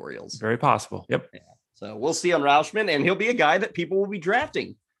by the Orioles. Very possible. Yep. Yeah. So we'll see on Rauschman, and he'll be a guy that people will be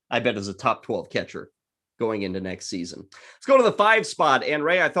drafting, I bet, as a top 12 catcher going into next season. Let's go to the 5 spot. And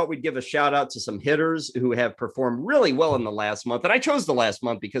Ray, I thought we'd give a shout out to some hitters who have performed really well in the last month. And I chose the last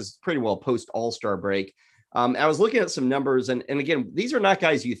month because it's pretty well post All-Star break. I was looking at some numbers, and again, these are not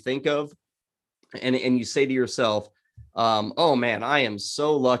guys you think of, and you say to yourself, oh man, I am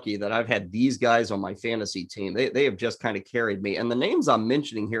so lucky that I've had these guys on my fantasy team. They have just kind of carried me. And the names I'm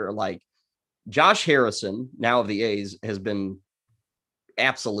mentioning here are like Josh Harrison, now of the A's, has been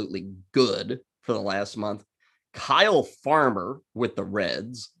absolutely good for the last month. Kyle Farmer with the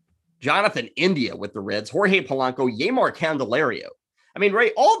Reds, Jonathan India with the Reds, Jorge Polanco, Yamar Candelario. I mean,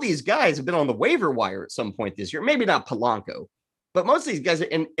 Ray, all these guys have been on the waiver wire at some point this year. Maybe not Polanco, but most of these guys,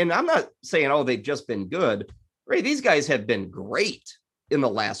 and I'm not saying, oh, they've just been good. Ray, these guys have been great in the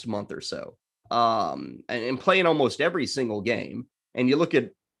last month or so, and playing almost every single game. And you look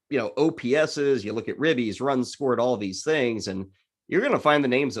at, OPSs, you look at ribbies, runs scored, all these things, and you're going to find the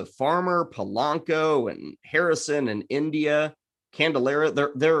names of Farmer, Polanco, and Harrison, and India,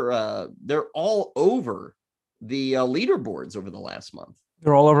 Candelario. They're all over the leaderboards over the last month.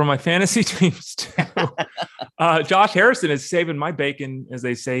 They're all over my fantasy teams too. Josh Harrison is saving my bacon, as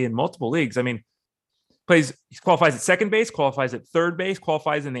they say, in multiple leagues. I mean, he qualifies at second base, qualifies at third base,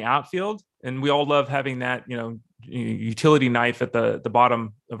 qualifies in the outfield, and we all love having that, utility knife at the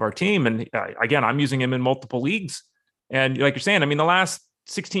bottom of our team. And again, I'm using him in multiple leagues. And like you're saying, I mean, the last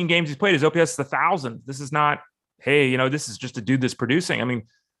 16 games he's played, his OPS is 1,000. This is not, hey, this is just a dude that's producing. I mean,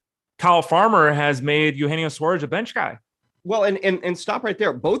 Kyle Farmer has made Eugenio Suarez a bench guy. Well, and stop right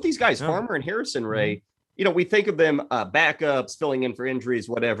there. Both these guys, Farmer and Harrison, Ray, we think of them backups, filling in for injuries,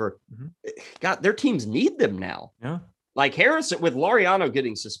 whatever. God, their teams need them now. Yeah. Like Harrison, with Laureano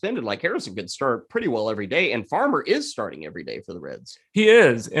getting suspended, like Harrison could start pretty well every day, and Farmer is starting every day for the Reds. He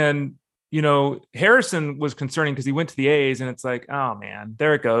is. And Harrison was concerning because he went to the A's, and it's like, oh man,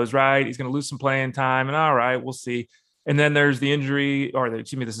 there it goes, right? He's going to lose some playing time, and all right, we'll see. And then there's the injury,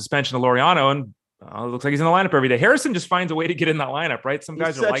 the suspension of Laureano, and it looks like he's in the lineup every day. Harrison just finds a way to get in that lineup, right? Some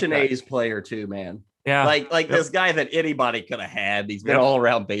guys he's are such like an that. A's player too, man. Yeah, like this guy that anybody could have had. He's been all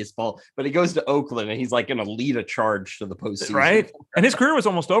around baseball, but he goes to Oakland and he's like going to lead a charge to the postseason, right? And his career was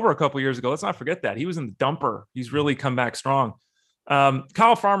almost over a couple of years ago. Let's not forget that he was in the dumper. He's really come back strong.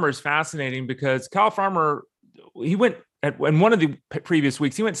 Kyle Farmer is fascinating because Kyle Farmer, he went in one of the previous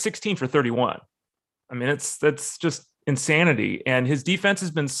weeks, he went 16 for 31. I mean, that's just insanity. And his defense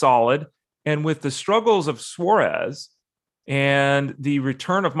has been solid. And with the struggles of Suarez and the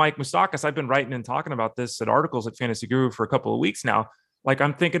return of Mike Moustakas, I've been writing and talking about this at articles at Fantasy Guru for a couple of weeks now. Like,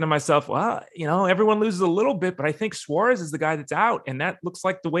 I'm thinking to myself, well, everyone loses a little bit, but I think Suarez is the guy that's out. And that looks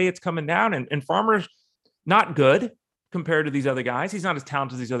like the way it's coming down. And Farmer's not good compared to these other guys. He's not as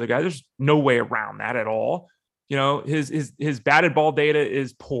talented as these other guys. There's no way around that at all. His batted ball data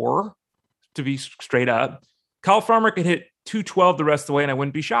is poor, to be straight up. Kyle Farmer could hit 212 the rest of the way, and I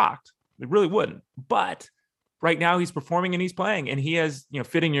wouldn't be shocked. It really wouldn't. But right now he's performing and he's playing, and he has,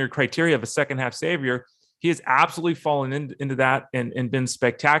 fitting your criteria of a second half savior. He has absolutely fallen into that and been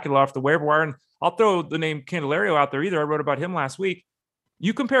spectacular off the waiver wire. And I'll throw the name Candelario out there either. I wrote about him last week.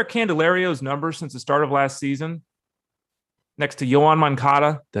 You compare Candelario's numbers since the start of last season next to Yoan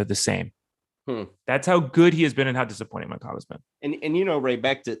Moncada, they're the same. That's how good he has been and how disappointing Moncada's been. And Ray,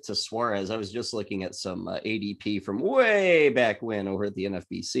 back to Suarez, I was just looking at some ADP from way back when over at the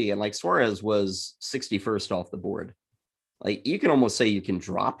NFBC, and like Suarez was 61st off the board. Like, you can almost say you can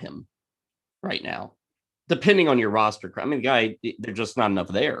drop him right now, depending on your roster. I mean, the guy, there's just not enough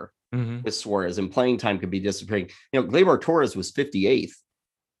there with Suarez, and playing time could be disappearing. Gleyber Torres was 58th.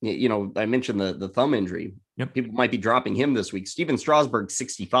 I mentioned the thumb injury. Yep. People might be dropping him this week. Steven Strasburg,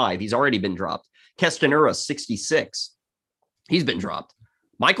 65. He's already been dropped. Castanura, 66. He's been dropped.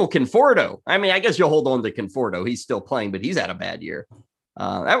 Michael Conforto. I mean, I guess you'll hold on to Conforto. He's still playing, but he's had a bad year.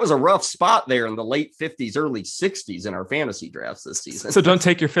 That was a rough spot there in the late 50s, early 60s in our fantasy drafts this season. So don't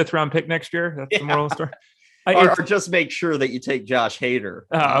take your 5th round pick next year. That's the moral of the story. Or just make sure that you take Josh Hader.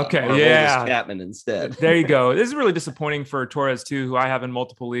 Okay. Or yeah. Chapman instead. There you go. This is really disappointing for Torres too, who I have in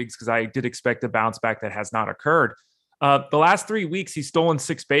multiple leagues because I did expect a bounce back that has not occurred. The last 3 weeks, he's stolen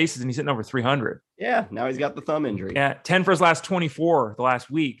 6 bases and he's hitting over 300. Yeah. Now he's got the thumb injury. Yeah. 10 for his last 24 the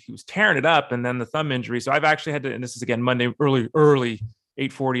last week. He was tearing it up and then the thumb injury. So I've actually had to, and this is again, Monday, early,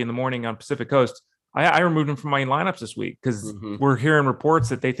 8:40 in the morning on Pacific Coast. I removed him from my lineups this week because we're hearing reports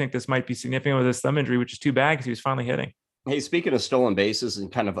that they think this might be significant with his thumb injury, which is too bad because he was finally hitting. Hey, speaking of stolen bases and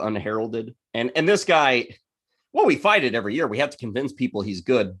kind of unheralded, and this guy, well, we fight it every year. We have to convince people he's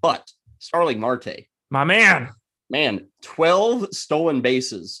good, but Starling Marte, my man, 12 stolen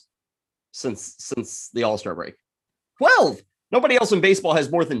bases since the All-Star break. 12. Nobody else in baseball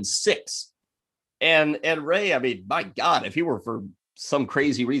has more than 6. And Ray, I mean, my God, if he were for some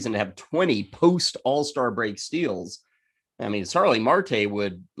crazy reason to have 20 post All-Star break steals, I mean, Starling Marte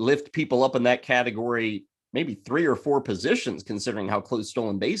would lift people up in that category, maybe 3 or 4 positions, considering how close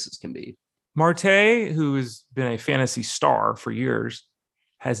stolen bases can be. Marte, who has been a fantasy star for years,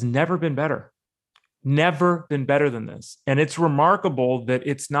 has never been better. Never been better than this. And it's remarkable that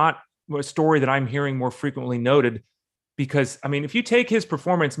it's not a story that I'm hearing more frequently noted, because, I mean, if you take his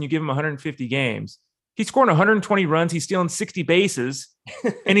performance and you give him 150 games, he's scoring 120 runs, he's stealing 60 bases,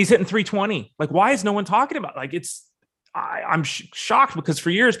 and he's hitting 320. Like, why is no one talking about it? Like, I'm shocked, because for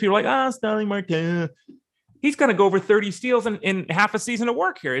years people are like, Starling Marte. He's going to go over 30 steals in half a season of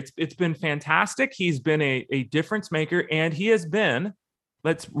work here. It's been fantastic. He's been a difference maker, and he has been,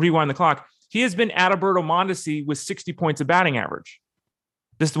 let's rewind the clock, he has been Adalberto Mondesi with 60 points of batting average.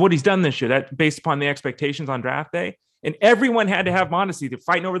 This is what he's done this year, that based upon the expectations on draft day. And everyone had to have Mondesi. They're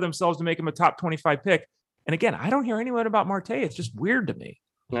fighting over themselves to make him a top 25 pick. And again, I don't hear anyone about Marte. It's just weird to me.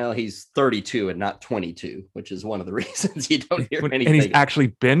 Well, he's 32 and not 22, which is one of the reasons you don't hear anything. And he's actually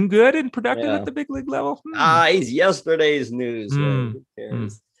been good and productive at the big league level. He's yesterday's news. Who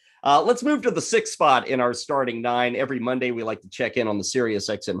cares? Let's move to the 6th spot in our starting 9. Every Monday, we like to check in on the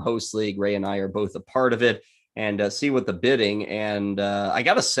SiriusXM Host League. Ray and I are both a part of it, and see what the bidding. And I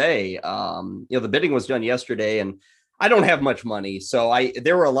got to say, the bidding was done yesterday, and I don't have much money. So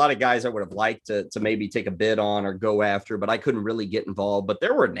there were a lot of guys I would have liked to maybe take a bid on or go after, but I couldn't really get involved. But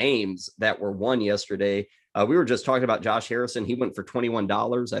there were names that were won yesterday. We were just talking about Josh Harrison. He went for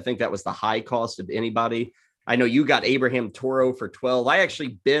 $21. I think that was the high cost of anybody. I know you got Abraham Toro for 12. I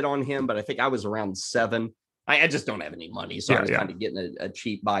actually bid on him, but I think I was around 7. I just don't have any money. So I was kind of getting a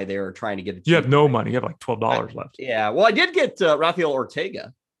cheap buy there, or trying to get a cheap You have no buy. money. You have like $12 left. Yeah. Well, I did get Rafael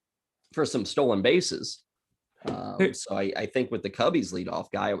Ortega for some stolen bases. So I think with the Cubbies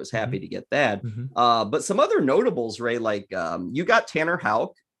leadoff guy, I was happy to get that. But some other notables, Ray, like you got Tanner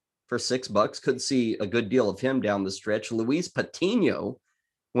Houck for $6. Could see a good deal of him down the stretch. Luis Patino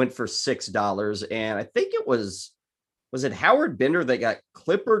went for $6. And I think it was it Howard Bender that got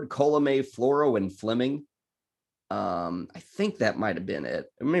Clippard, Colomé, Floro, and Fleming? I think that might have been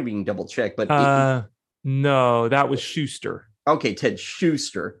it. Maybe you can double check. But no, that was Schuster. Okay, Ted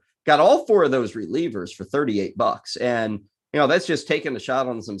Schuster. Got all 4 of those relievers for $38. And, that's just taking a shot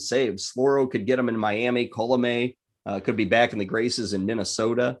on some saves. Floro could get them in Miami. Colomé could be back in the graces in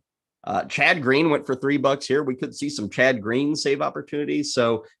Minnesota. Chad Green went for $3 here. We could see some Chad Green save opportunities.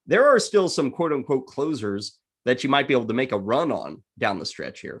 So there are still some quote unquote closers that you might be able to make a run on down the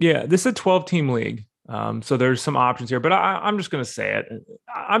stretch here. Yeah, this is a 12-team league. So there's some options here, but I'm just going to say it.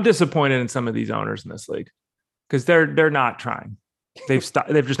 I'm disappointed in some of these owners in this league, because they're not trying. They've stopped.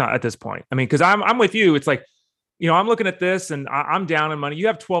 They've just not at this point. I mean, because I'm with you. It's like, I'm looking at this and I'm down in money. You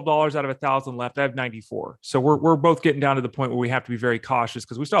have $12 out of 1,000 left. I have 94. So we're both getting down to the point where we have to be very cautious,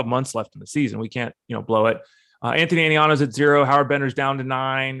 because we still have months left in the season. We can't, blow it. Anthony Aniano's at 0. Howard Bender's down to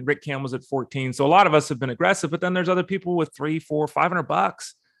 9. Rick Campbell's at 14. So a lot of us have been aggressive, but then there's other people with $300, $400,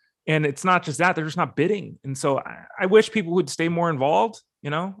 $500. And it's not just that, they're just not bidding. And so I wish people would stay more involved.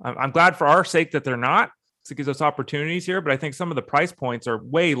 I'm glad for our sake that they're not. It gives us opportunities here, but I think some of the price points are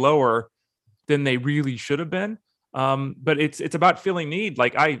way lower than they really should have been. But it's about filling need.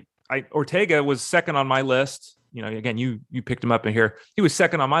 Like Ortega was second on my list. Again, you picked him up in here. He was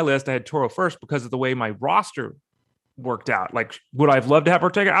second on my list. I had Toro first because of the way my roster worked out. Like, would I have loved to have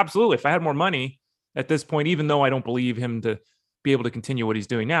Ortega? Absolutely. If I had more money at this point, even though I don't believe him to be able to continue what he's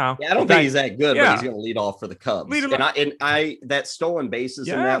doing now. Yeah, I don't think he's that good, but he's going to lead off for the Cubs. And I that stolen bases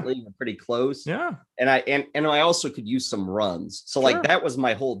in that league are pretty close. Yeah. And I also could use some runs. So like that was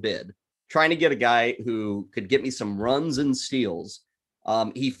my whole bid, trying to get a guy who could get me some runs and steals.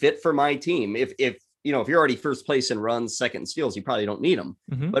 He fit for my team. If you're already first place in runs, second in steals, you probably don't need him.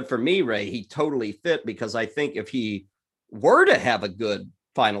 But for me, Ray, he totally fit, because I think if he were to have a good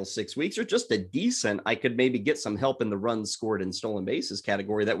final 6 weeks or just a decent, I could maybe get some help in the runs scored and stolen bases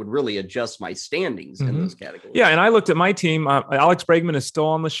category that would really adjust my standings in those categories. Yeah. And I looked at my team. Alex Bregman is still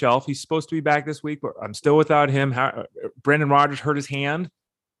on the shelf. He's supposed to be back this week, but I'm still without him. Brendan Rodgers hurt his hand.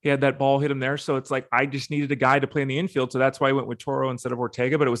 He had that ball hit him there. So it's like, I just needed a guy to play in the infield. So that's why I went with Toro instead of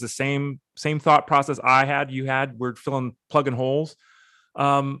Ortega, but it was the same thought process you had. We're plugging holes.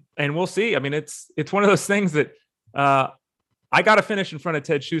 And we'll see. I mean, it's one of those things that, I got to finish in front of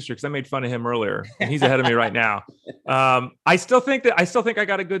Ted Schuster, because I made fun of him earlier, and he's ahead of me right now. I still think I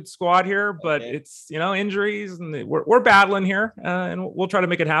got a good squad here, but it's, injuries, and we're battling here, and we'll try to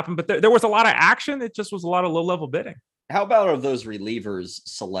make it happen. But there was a lot of action. It just was a lot of low level bidding. How about of those relievers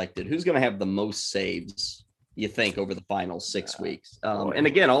selected? Who's going to have the most saves you think, over the final 6 weeks. And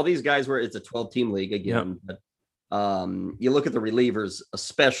again, all these guys it's a 12-team league again. Yep. But you look at the relievers,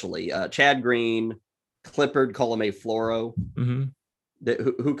 especially Chad Green, Clippard, Colome, Floro. Mm-hmm.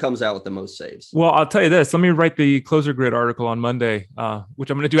 Who comes out with the most saves? Well, I'll tell you this. Let me write the Closer Grid article on Monday, which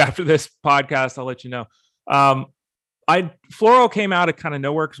I'm going to do after this podcast. I'll let you know. Floro came out of kind of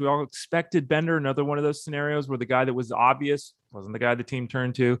nowhere because we all expected Bender, another one of those scenarios where the guy that was obvious wasn't the guy the team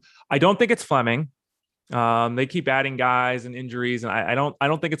turned to. I don't think it's Fleming. They keep adding guys and injuries, and I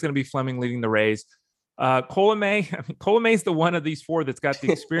don't think it's going to be Fleming leading the Rays. Colome is the one of these four that's got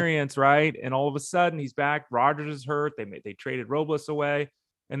the experience, right? And all of a sudden he's back. Rogers is hurt. They traded Robles away,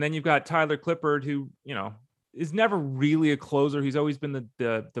 and then you've got Tyler Clippard, who is never really a closer. He's always been the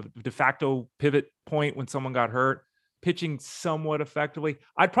de facto pivot point when someone got hurt, pitching somewhat effectively.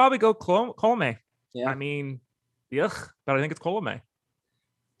 I'd probably go Colome. Yeah, I mean, but I think it's Colome. Let's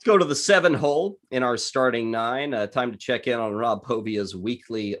go to the 7-hole in our starting 9. Time to check in on Rob Povia's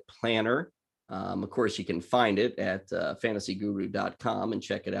weekly planner. Of course, you can find it at fantasyguru.com and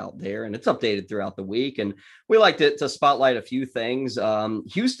check it out there. And it's updated throughout the week. And we like to spotlight a few things.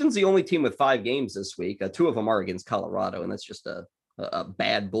 Houston's the only team with 5 games this week. 2 of them are against Colorado, and that's just a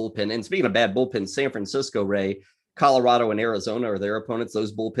bad bullpen. And speaking of bad bullpens, San Francisco, Ray, Colorado and Arizona are their opponents.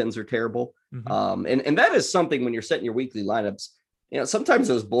 Those bullpens are terrible. Mm-hmm. And that is something when you're setting your weekly lineups. Sometimes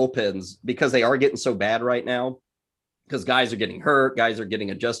those bullpens, because they are getting so bad right now, because guys are getting hurt, guys are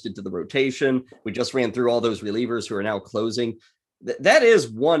getting adjusted to the rotation. We just ran through all those relievers who are now closing. That is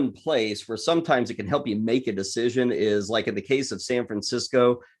one place where sometimes it can help you make a decision, is like in the case of San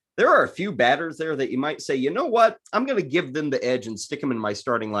Francisco. There are a few batters there that you might say, you know what, I'm going to give them the edge and stick them in my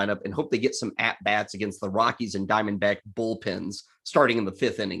starting lineup and hope they get some at-bats against the Rockies and Diamondback bullpens starting in the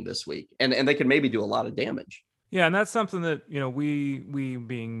 5th inning this week. And they can maybe do a lot of damage. Yeah, and that's something that, we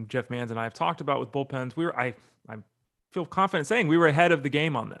being Jeff Mans and I have talked about with bullpens. I feel confident saying we were ahead of the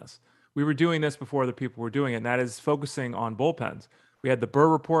game on this. We were doing this before other people were doing it, and that is focusing on bullpens. We had the Burr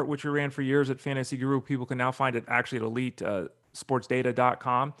Report, which we ran for years at Fantasy Guru. People can now find it actually at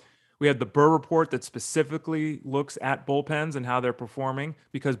elitesportsdata.com. We had the Burr Report that specifically looks at bullpens and how they're performing,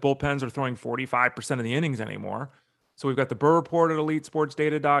 because bullpens are throwing 45% of the innings anymore. So we've got the Burr Report at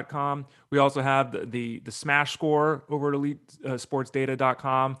elitesportsdata.com. We also have the Smash Score over at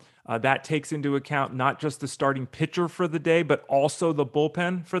elitesportsdata.com. That takes into account not just the starting pitcher for the day, but also the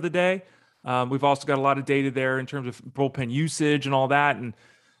bullpen for the day. We've also got a lot of data there in terms of bullpen usage and all that. And,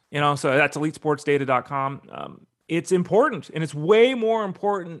 so that's elitesportsdata.com. It's important, and it's way more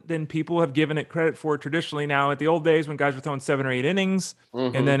important than people have given it credit for traditionally. Now, at the old days when guys were throwing 7 or 8 innings,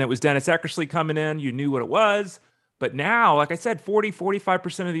 and then it was Dennis Eckersley coming in, you knew what it was. But now, like I said,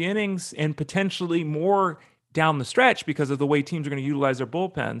 45% of the innings and potentially more down the stretch because of the way teams are going to utilize their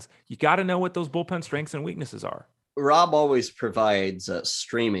bullpens. You got to know what those bullpen strengths and weaknesses are. Rob always provides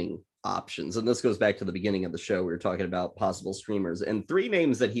streaming options. And this goes back to the beginning of the show. We were talking about possible streamers, and 3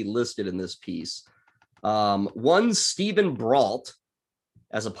 names that he listed in this piece. One, Steven Brault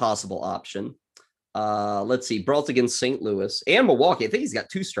as a possible option. Let's see, Brault against St. Louis and Milwaukee. I think he's got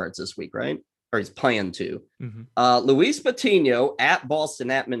 2 starts this week, right? Or he's planned to. Mm-hmm. Luis Patino at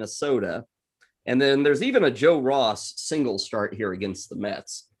Boston, at Minnesota. And then there's even a Joe Ross single start here against the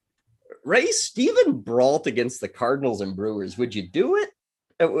Mets. Ray, Steven Brault against the Cardinals and Brewers. Would you do it?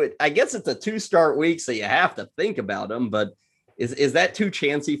 I guess it's a 2-start week, so you have to think about them. But is that too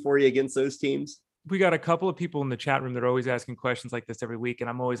chancy for you against those teams? We got a couple of people in the chat room that are always asking questions like this every week. And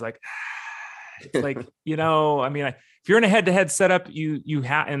I'm always like, it's like, if you're in a head-to-head setup, you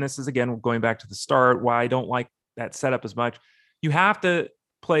have, and this is again going back to the start, why I don't like that setup as much. You have to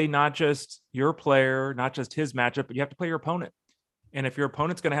play not just your player, not just his matchup, but you have to play your opponent. And if your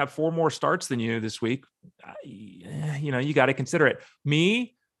opponent's going to have 4 more starts than you this week, you got to consider it.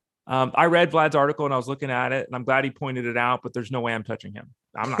 I read Vlad's article and I was looking at it, and I'm glad he pointed it out, but there's no way I'm touching him.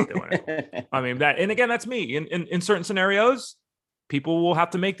 I'm not doing it. And again, that's me. In certain scenarios, people will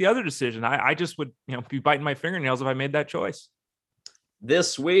have to make the other decision. I just would, be biting my fingernails if I made that choice.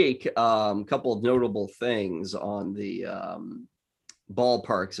 This week, a couple of notable things on the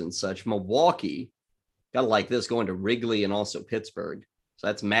ballparks and such. Milwaukee, gotta like this, going to Wrigley and also Pittsburgh. So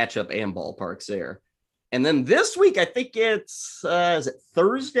that's matchup and ballparks there. And then this week, I think it's is it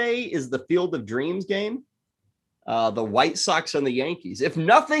Thursday is the Field of Dreams game. The White Sox and the Yankees. If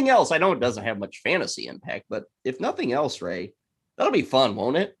nothing else, I know it doesn't have much fantasy impact, but if nothing else, Ray, that'll be fun,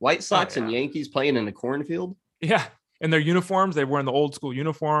 won't it? White Sox and Yankees playing in the cornfield. Yeah. And their uniforms, they were in the old school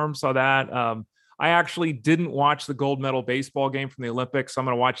uniforms. Saw that. I actually didn't watch the gold medal baseball game from the Olympics, so I'm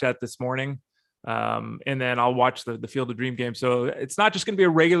going to watch that this morning. And then I'll watch the Field of Dream game. So it's not just going to be a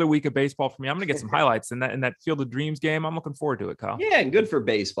regular week of baseball for me. I'm going to get some highlights in that Field of Dreams game. I'm looking forward to it, Kyle. Yeah, and good for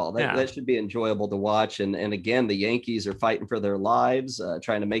baseball. That should be enjoyable to watch. And again, the Yankees are fighting for their lives,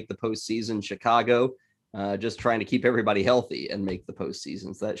 trying to make the postseason. Chicago, just trying to keep everybody healthy and make the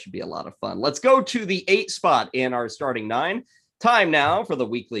postseason. So that should be a lot of fun. Let's go to the 8 spot in our starting 9. Time now for the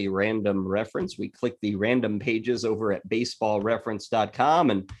weekly random reference. We click the random pages over at baseballreference.com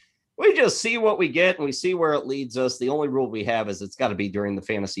and we just see what we get and we see where it leads us. The only rule we have is it's got to be during the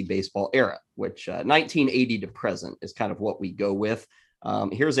fantasy baseball era, which 1980 to present is kind of what we go with.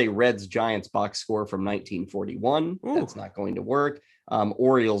 Here's a Reds Giants box score from 1941. Ooh. That's not going to work.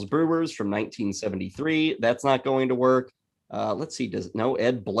 Orioles Brewers from 1973. That's not going to work. Let's see.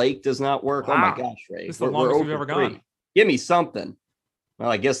 Ed Blake does not work. Wow. Oh my gosh, Ray. This is the longest we've ever gone. Give me something.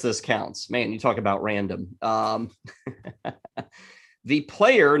 Well, I guess this counts. Man, you talk about random. The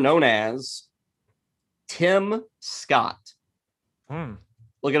player known as Tim Scott.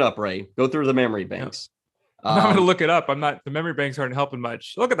 Look it up, Ray. Go through the memory banks. I'm not going to look it up. The memory banks aren't helping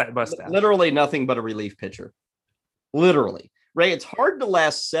much. Look at that mustache. Literally nothing but a relief pitcher. Literally. Ray, it's hard to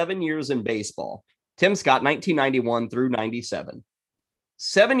last 7 years in baseball. Tim Scott, 1991 through 97.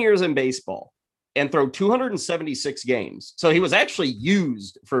 7 years in baseball and throw 276 games. So he was actually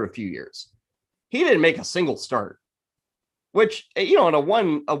used for a few years. He didn't make a single start. Which, in a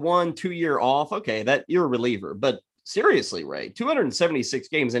 1-2 year off, okay, that you're a reliever. But seriously, Ray, 276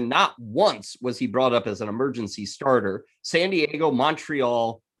 games, and not once was he brought up as an emergency starter. San Diego,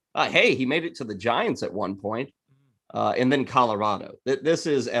 Montreal. Hey, he made it to the Giants at one point, and then Colorado. This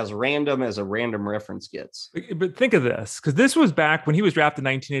is as random as a random reference gets. But think of this, because this was back when he was drafted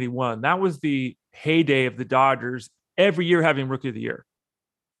in 1981. That was the heyday of the Dodgers, every year having Rookie of the Year.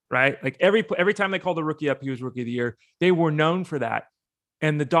 Right? Like every time they called the rookie up, he was Rookie of the Year. They were known for that.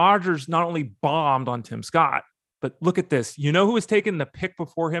 And the Dodgers not only bombed on Tim Scott, but look at this. You know who was taking the pick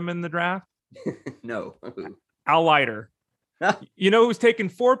before him in the draft? No. Al Leiter. You know who was taking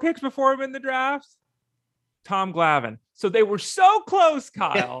 4 picks before him in the draft? Tom Glavine. So they were so close,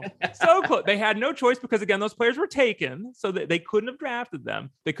 Kyle. So close. They had no choice because, again, those players were taken, so they couldn't have drafted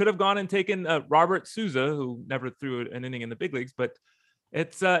them. They could have gone and taken Robert Souza, who never threw an inning in the big leagues, but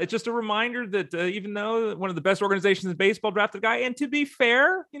it's just a reminder that even though one of the best organizations in baseball drafted a guy, and to be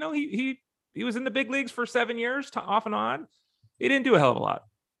fair, he was in the big leagues for 7 years, off and on. He didn't do a hell of a lot.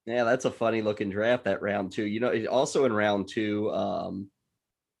 Yeah, that's a funny looking draft, that round 2. Also in round 2,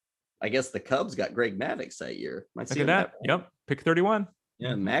 I guess the Cubs got Greg Maddux that year. Look at that. Yep, pick 31.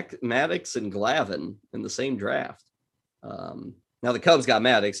 Yeah, Maddux and Glavine in the same draft. Now the Cubs got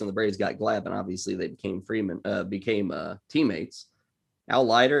Maddux and the Braves got Glavine. Obviously, they became teammates. Al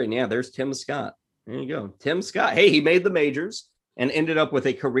Leiter, and there's Tim Scott. There you go. Tim Scott. Hey, he made the majors and ended up with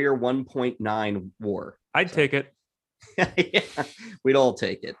a career 1.9 WAR. I'd take it. Yeah, we'd all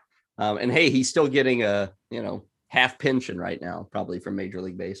take it. And hey, he's still getting a half pension right now, probably from Major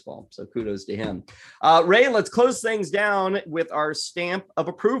League Baseball. So kudos to him. Ray, let's close things down with our stamp of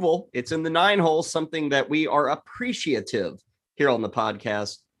approval. It's in the 9 hole, something that we are appreciative here on the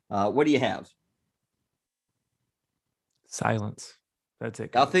podcast. What do you have? Silence. That's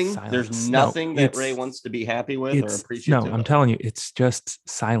it. Nothing. Silence. There's nothing that Ray wants to be happy with or appreciative. No, I'm telling you, it's just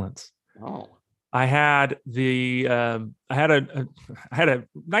silence. Oh, I had a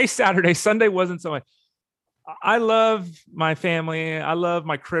nice Saturday. Sunday wasn't so much. I love my family. I love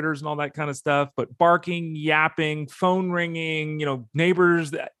my critters and all that kind of stuff. But barking, yapping, phone ringing,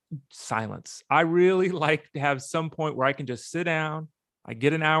 neighbors. Silence. I really like to have some point where I can just sit down. I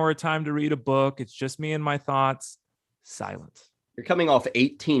get an hour of time to read a book. It's just me and my thoughts. Silence. You're coming off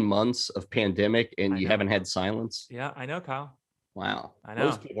 18 months of pandemic and you haven't had silence. Yeah, I know, Kyle. Wow. I know.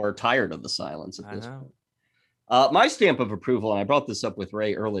 Most people are tired of the silence at this point. My stamp of approval, and I brought this up with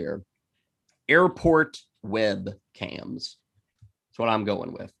Ray earlier, airport web cams. That's what I'm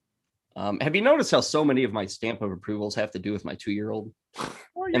going with. Have you noticed how so many of my stamp of approvals have to do with my 2-year-old?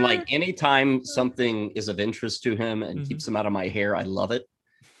 And like anytime something is of interest to him and keeps him out of my hair, I love it.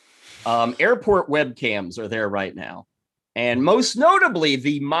 Airport webcams are there right now. And most notably,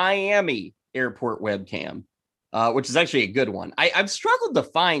 the Miami airport webcam, which is actually a good one. I've struggled to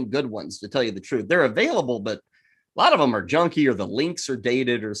find good ones, to tell you the truth. They're available, but a lot of them are junky or the links are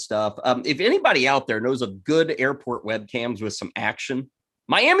dated or stuff. If anybody out there knows of good airport webcams with some action,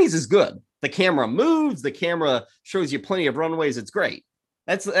 Miami's is good. The camera moves. The camera shows you plenty of runways. It's great.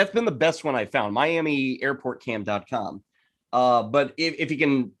 That's been the best one I found, MiamiAirportCam.com. But if you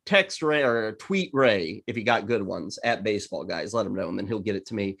can text Ray or tweet Ray, if you got good ones at Baseball Guys, let him know, and then he'll get it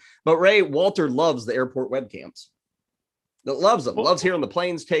to me. But Ray, Walter loves the airport webcams. that loves them, loves hearing the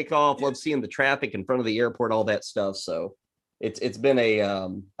planes take off, loves seeing the traffic in front of the airport, all that stuff. So it's been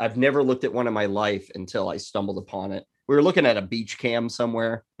I've never looked at one in my life until I stumbled upon it. We were looking at a beach cam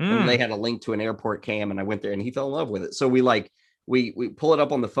somewhere and they had a link to an airport cam, and I went there and he fell in love with it. So we pull it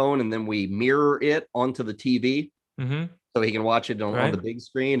up on the phone and then we mirror it onto the TV. So he can watch it on the big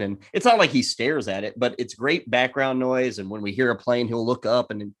screen. And it's not like he stares at it, but it's great background noise. And when we hear a plane, he'll look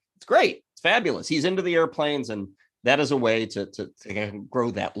up, and it's great. It's fabulous. He's into the airplanes, and that is a way to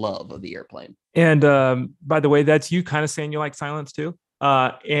grow that love of the airplane. And by the way, that's you kind of saying you like silence too.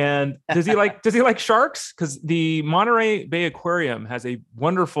 And does he like sharks? Because the Monterey Bay Aquarium has a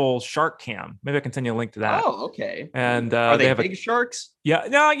wonderful shark cam. Maybe I can send you a link to that. Oh, okay. And are they have big sharks? Yeah,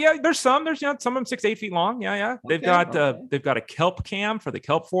 no, yeah. There's some of them 6-8 feet long. Yeah. They've got a kelp cam for the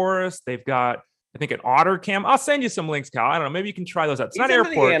kelp forest. They've got, I think, an otter cam. I'll send you some links, Kyle. I don't know. Maybe you can try those out. It's not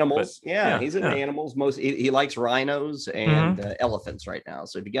airport animals. He's into animals. He likes rhinos and elephants right now.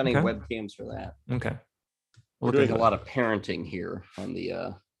 So if you got any webcams for that, okay. We're doing a lot of parenting here on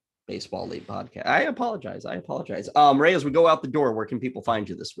the Baseball League podcast. I apologize. Ray, as we go out the door, where can people find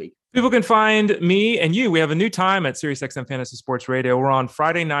you this week? People can find me and you. We have a new time at SiriusXM Fantasy Sports Radio. We're on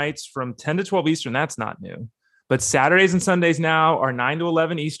Friday nights from 10 to 12 Eastern. That's not new. But Saturdays and Sundays now are 9 to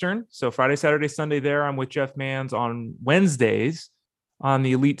 11 Eastern. So Friday, Saturday, Sunday there. I'm with Jeff Mans on Wednesdays on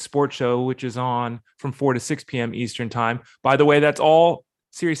the Elite Sports Show, which is on from 4 to 6 p.m. Eastern time. By the way, that's all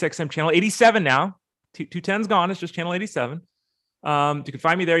SiriusXM channel 87 now. 210's gone. It's just channel 87. You can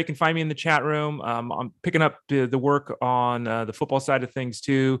find me there. You can find me in the chat room. I'm picking up the work on the football side of things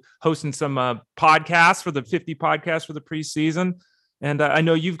too, hosting some podcasts for the 50 podcasts for the preseason. And I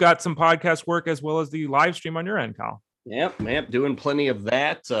know you've got some podcast work as well as the live stream on your end, Kyle. Yep. Doing plenty of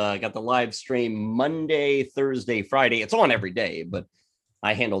that. I got the live stream Monday, Thursday, Friday. It's on every day, but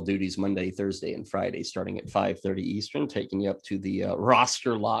I handle duties Monday, Thursday, and Friday, starting at 5:30 Eastern, taking you up to the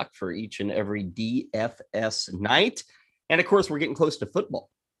roster lock for each and every DFS night. And of course, we're getting close to football.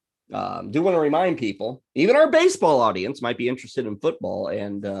 Do want to remind people, even our baseball audience might be interested in football,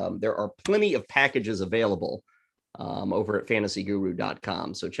 and there are plenty of packages available over at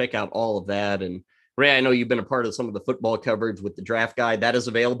fantasyguru.com. So check out all of that. And Ray, I know you've been a part of some of the football coverage with the Draft Guide. That is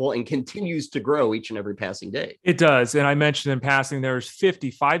available and continues to grow each and every passing day. It does. And I mentioned in passing, there's 50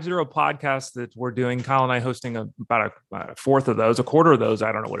 podcasts that we're doing. Kyle and I hosting about a fourth of those, a quarter of those.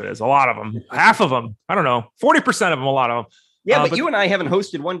 I don't know what it is. A lot of them, half of them. I don't know. 40% of them, a lot of them. Yeah, but you and I haven't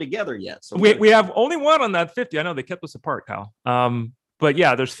hosted one together yet. So we have only one on that 50. I know they kept us apart, Kyle. But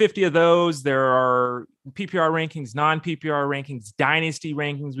yeah, there's 50 of those. There are PPR rankings, non-PPR rankings, dynasty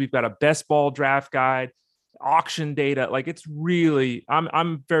rankings. We've got a best ball draft guide, auction data. Like, it's really,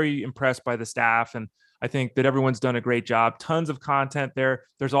 I'm very impressed by the staff, and I think that everyone's done a great job. Tons of content there.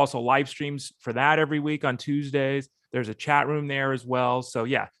 There's also live streams for that every week on Tuesdays. There's a chat room there as well. So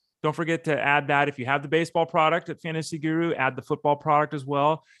yeah, don't forget to add that. If you have the baseball product at Fantasy Guru, add the football product as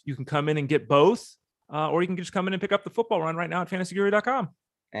well. You can come in and get both. Or you can just come in and pick up the football run right now at fantasyguru.com.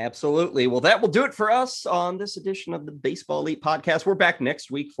 Absolutely. Well, that will do it for us on this edition of the Baseball Elite podcast. We're back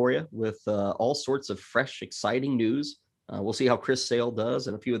next week for you with all sorts of fresh, exciting news. We'll see how Chris Sale does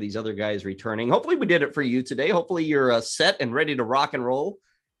and a few of these other guys returning. Hopefully we did it for you today. Hopefully you're set and ready to rock and roll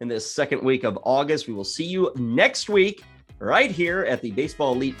in this second week of August. We will see you next week right here at the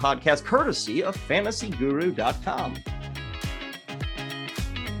Baseball Elite podcast, courtesy of fantasyguru.com.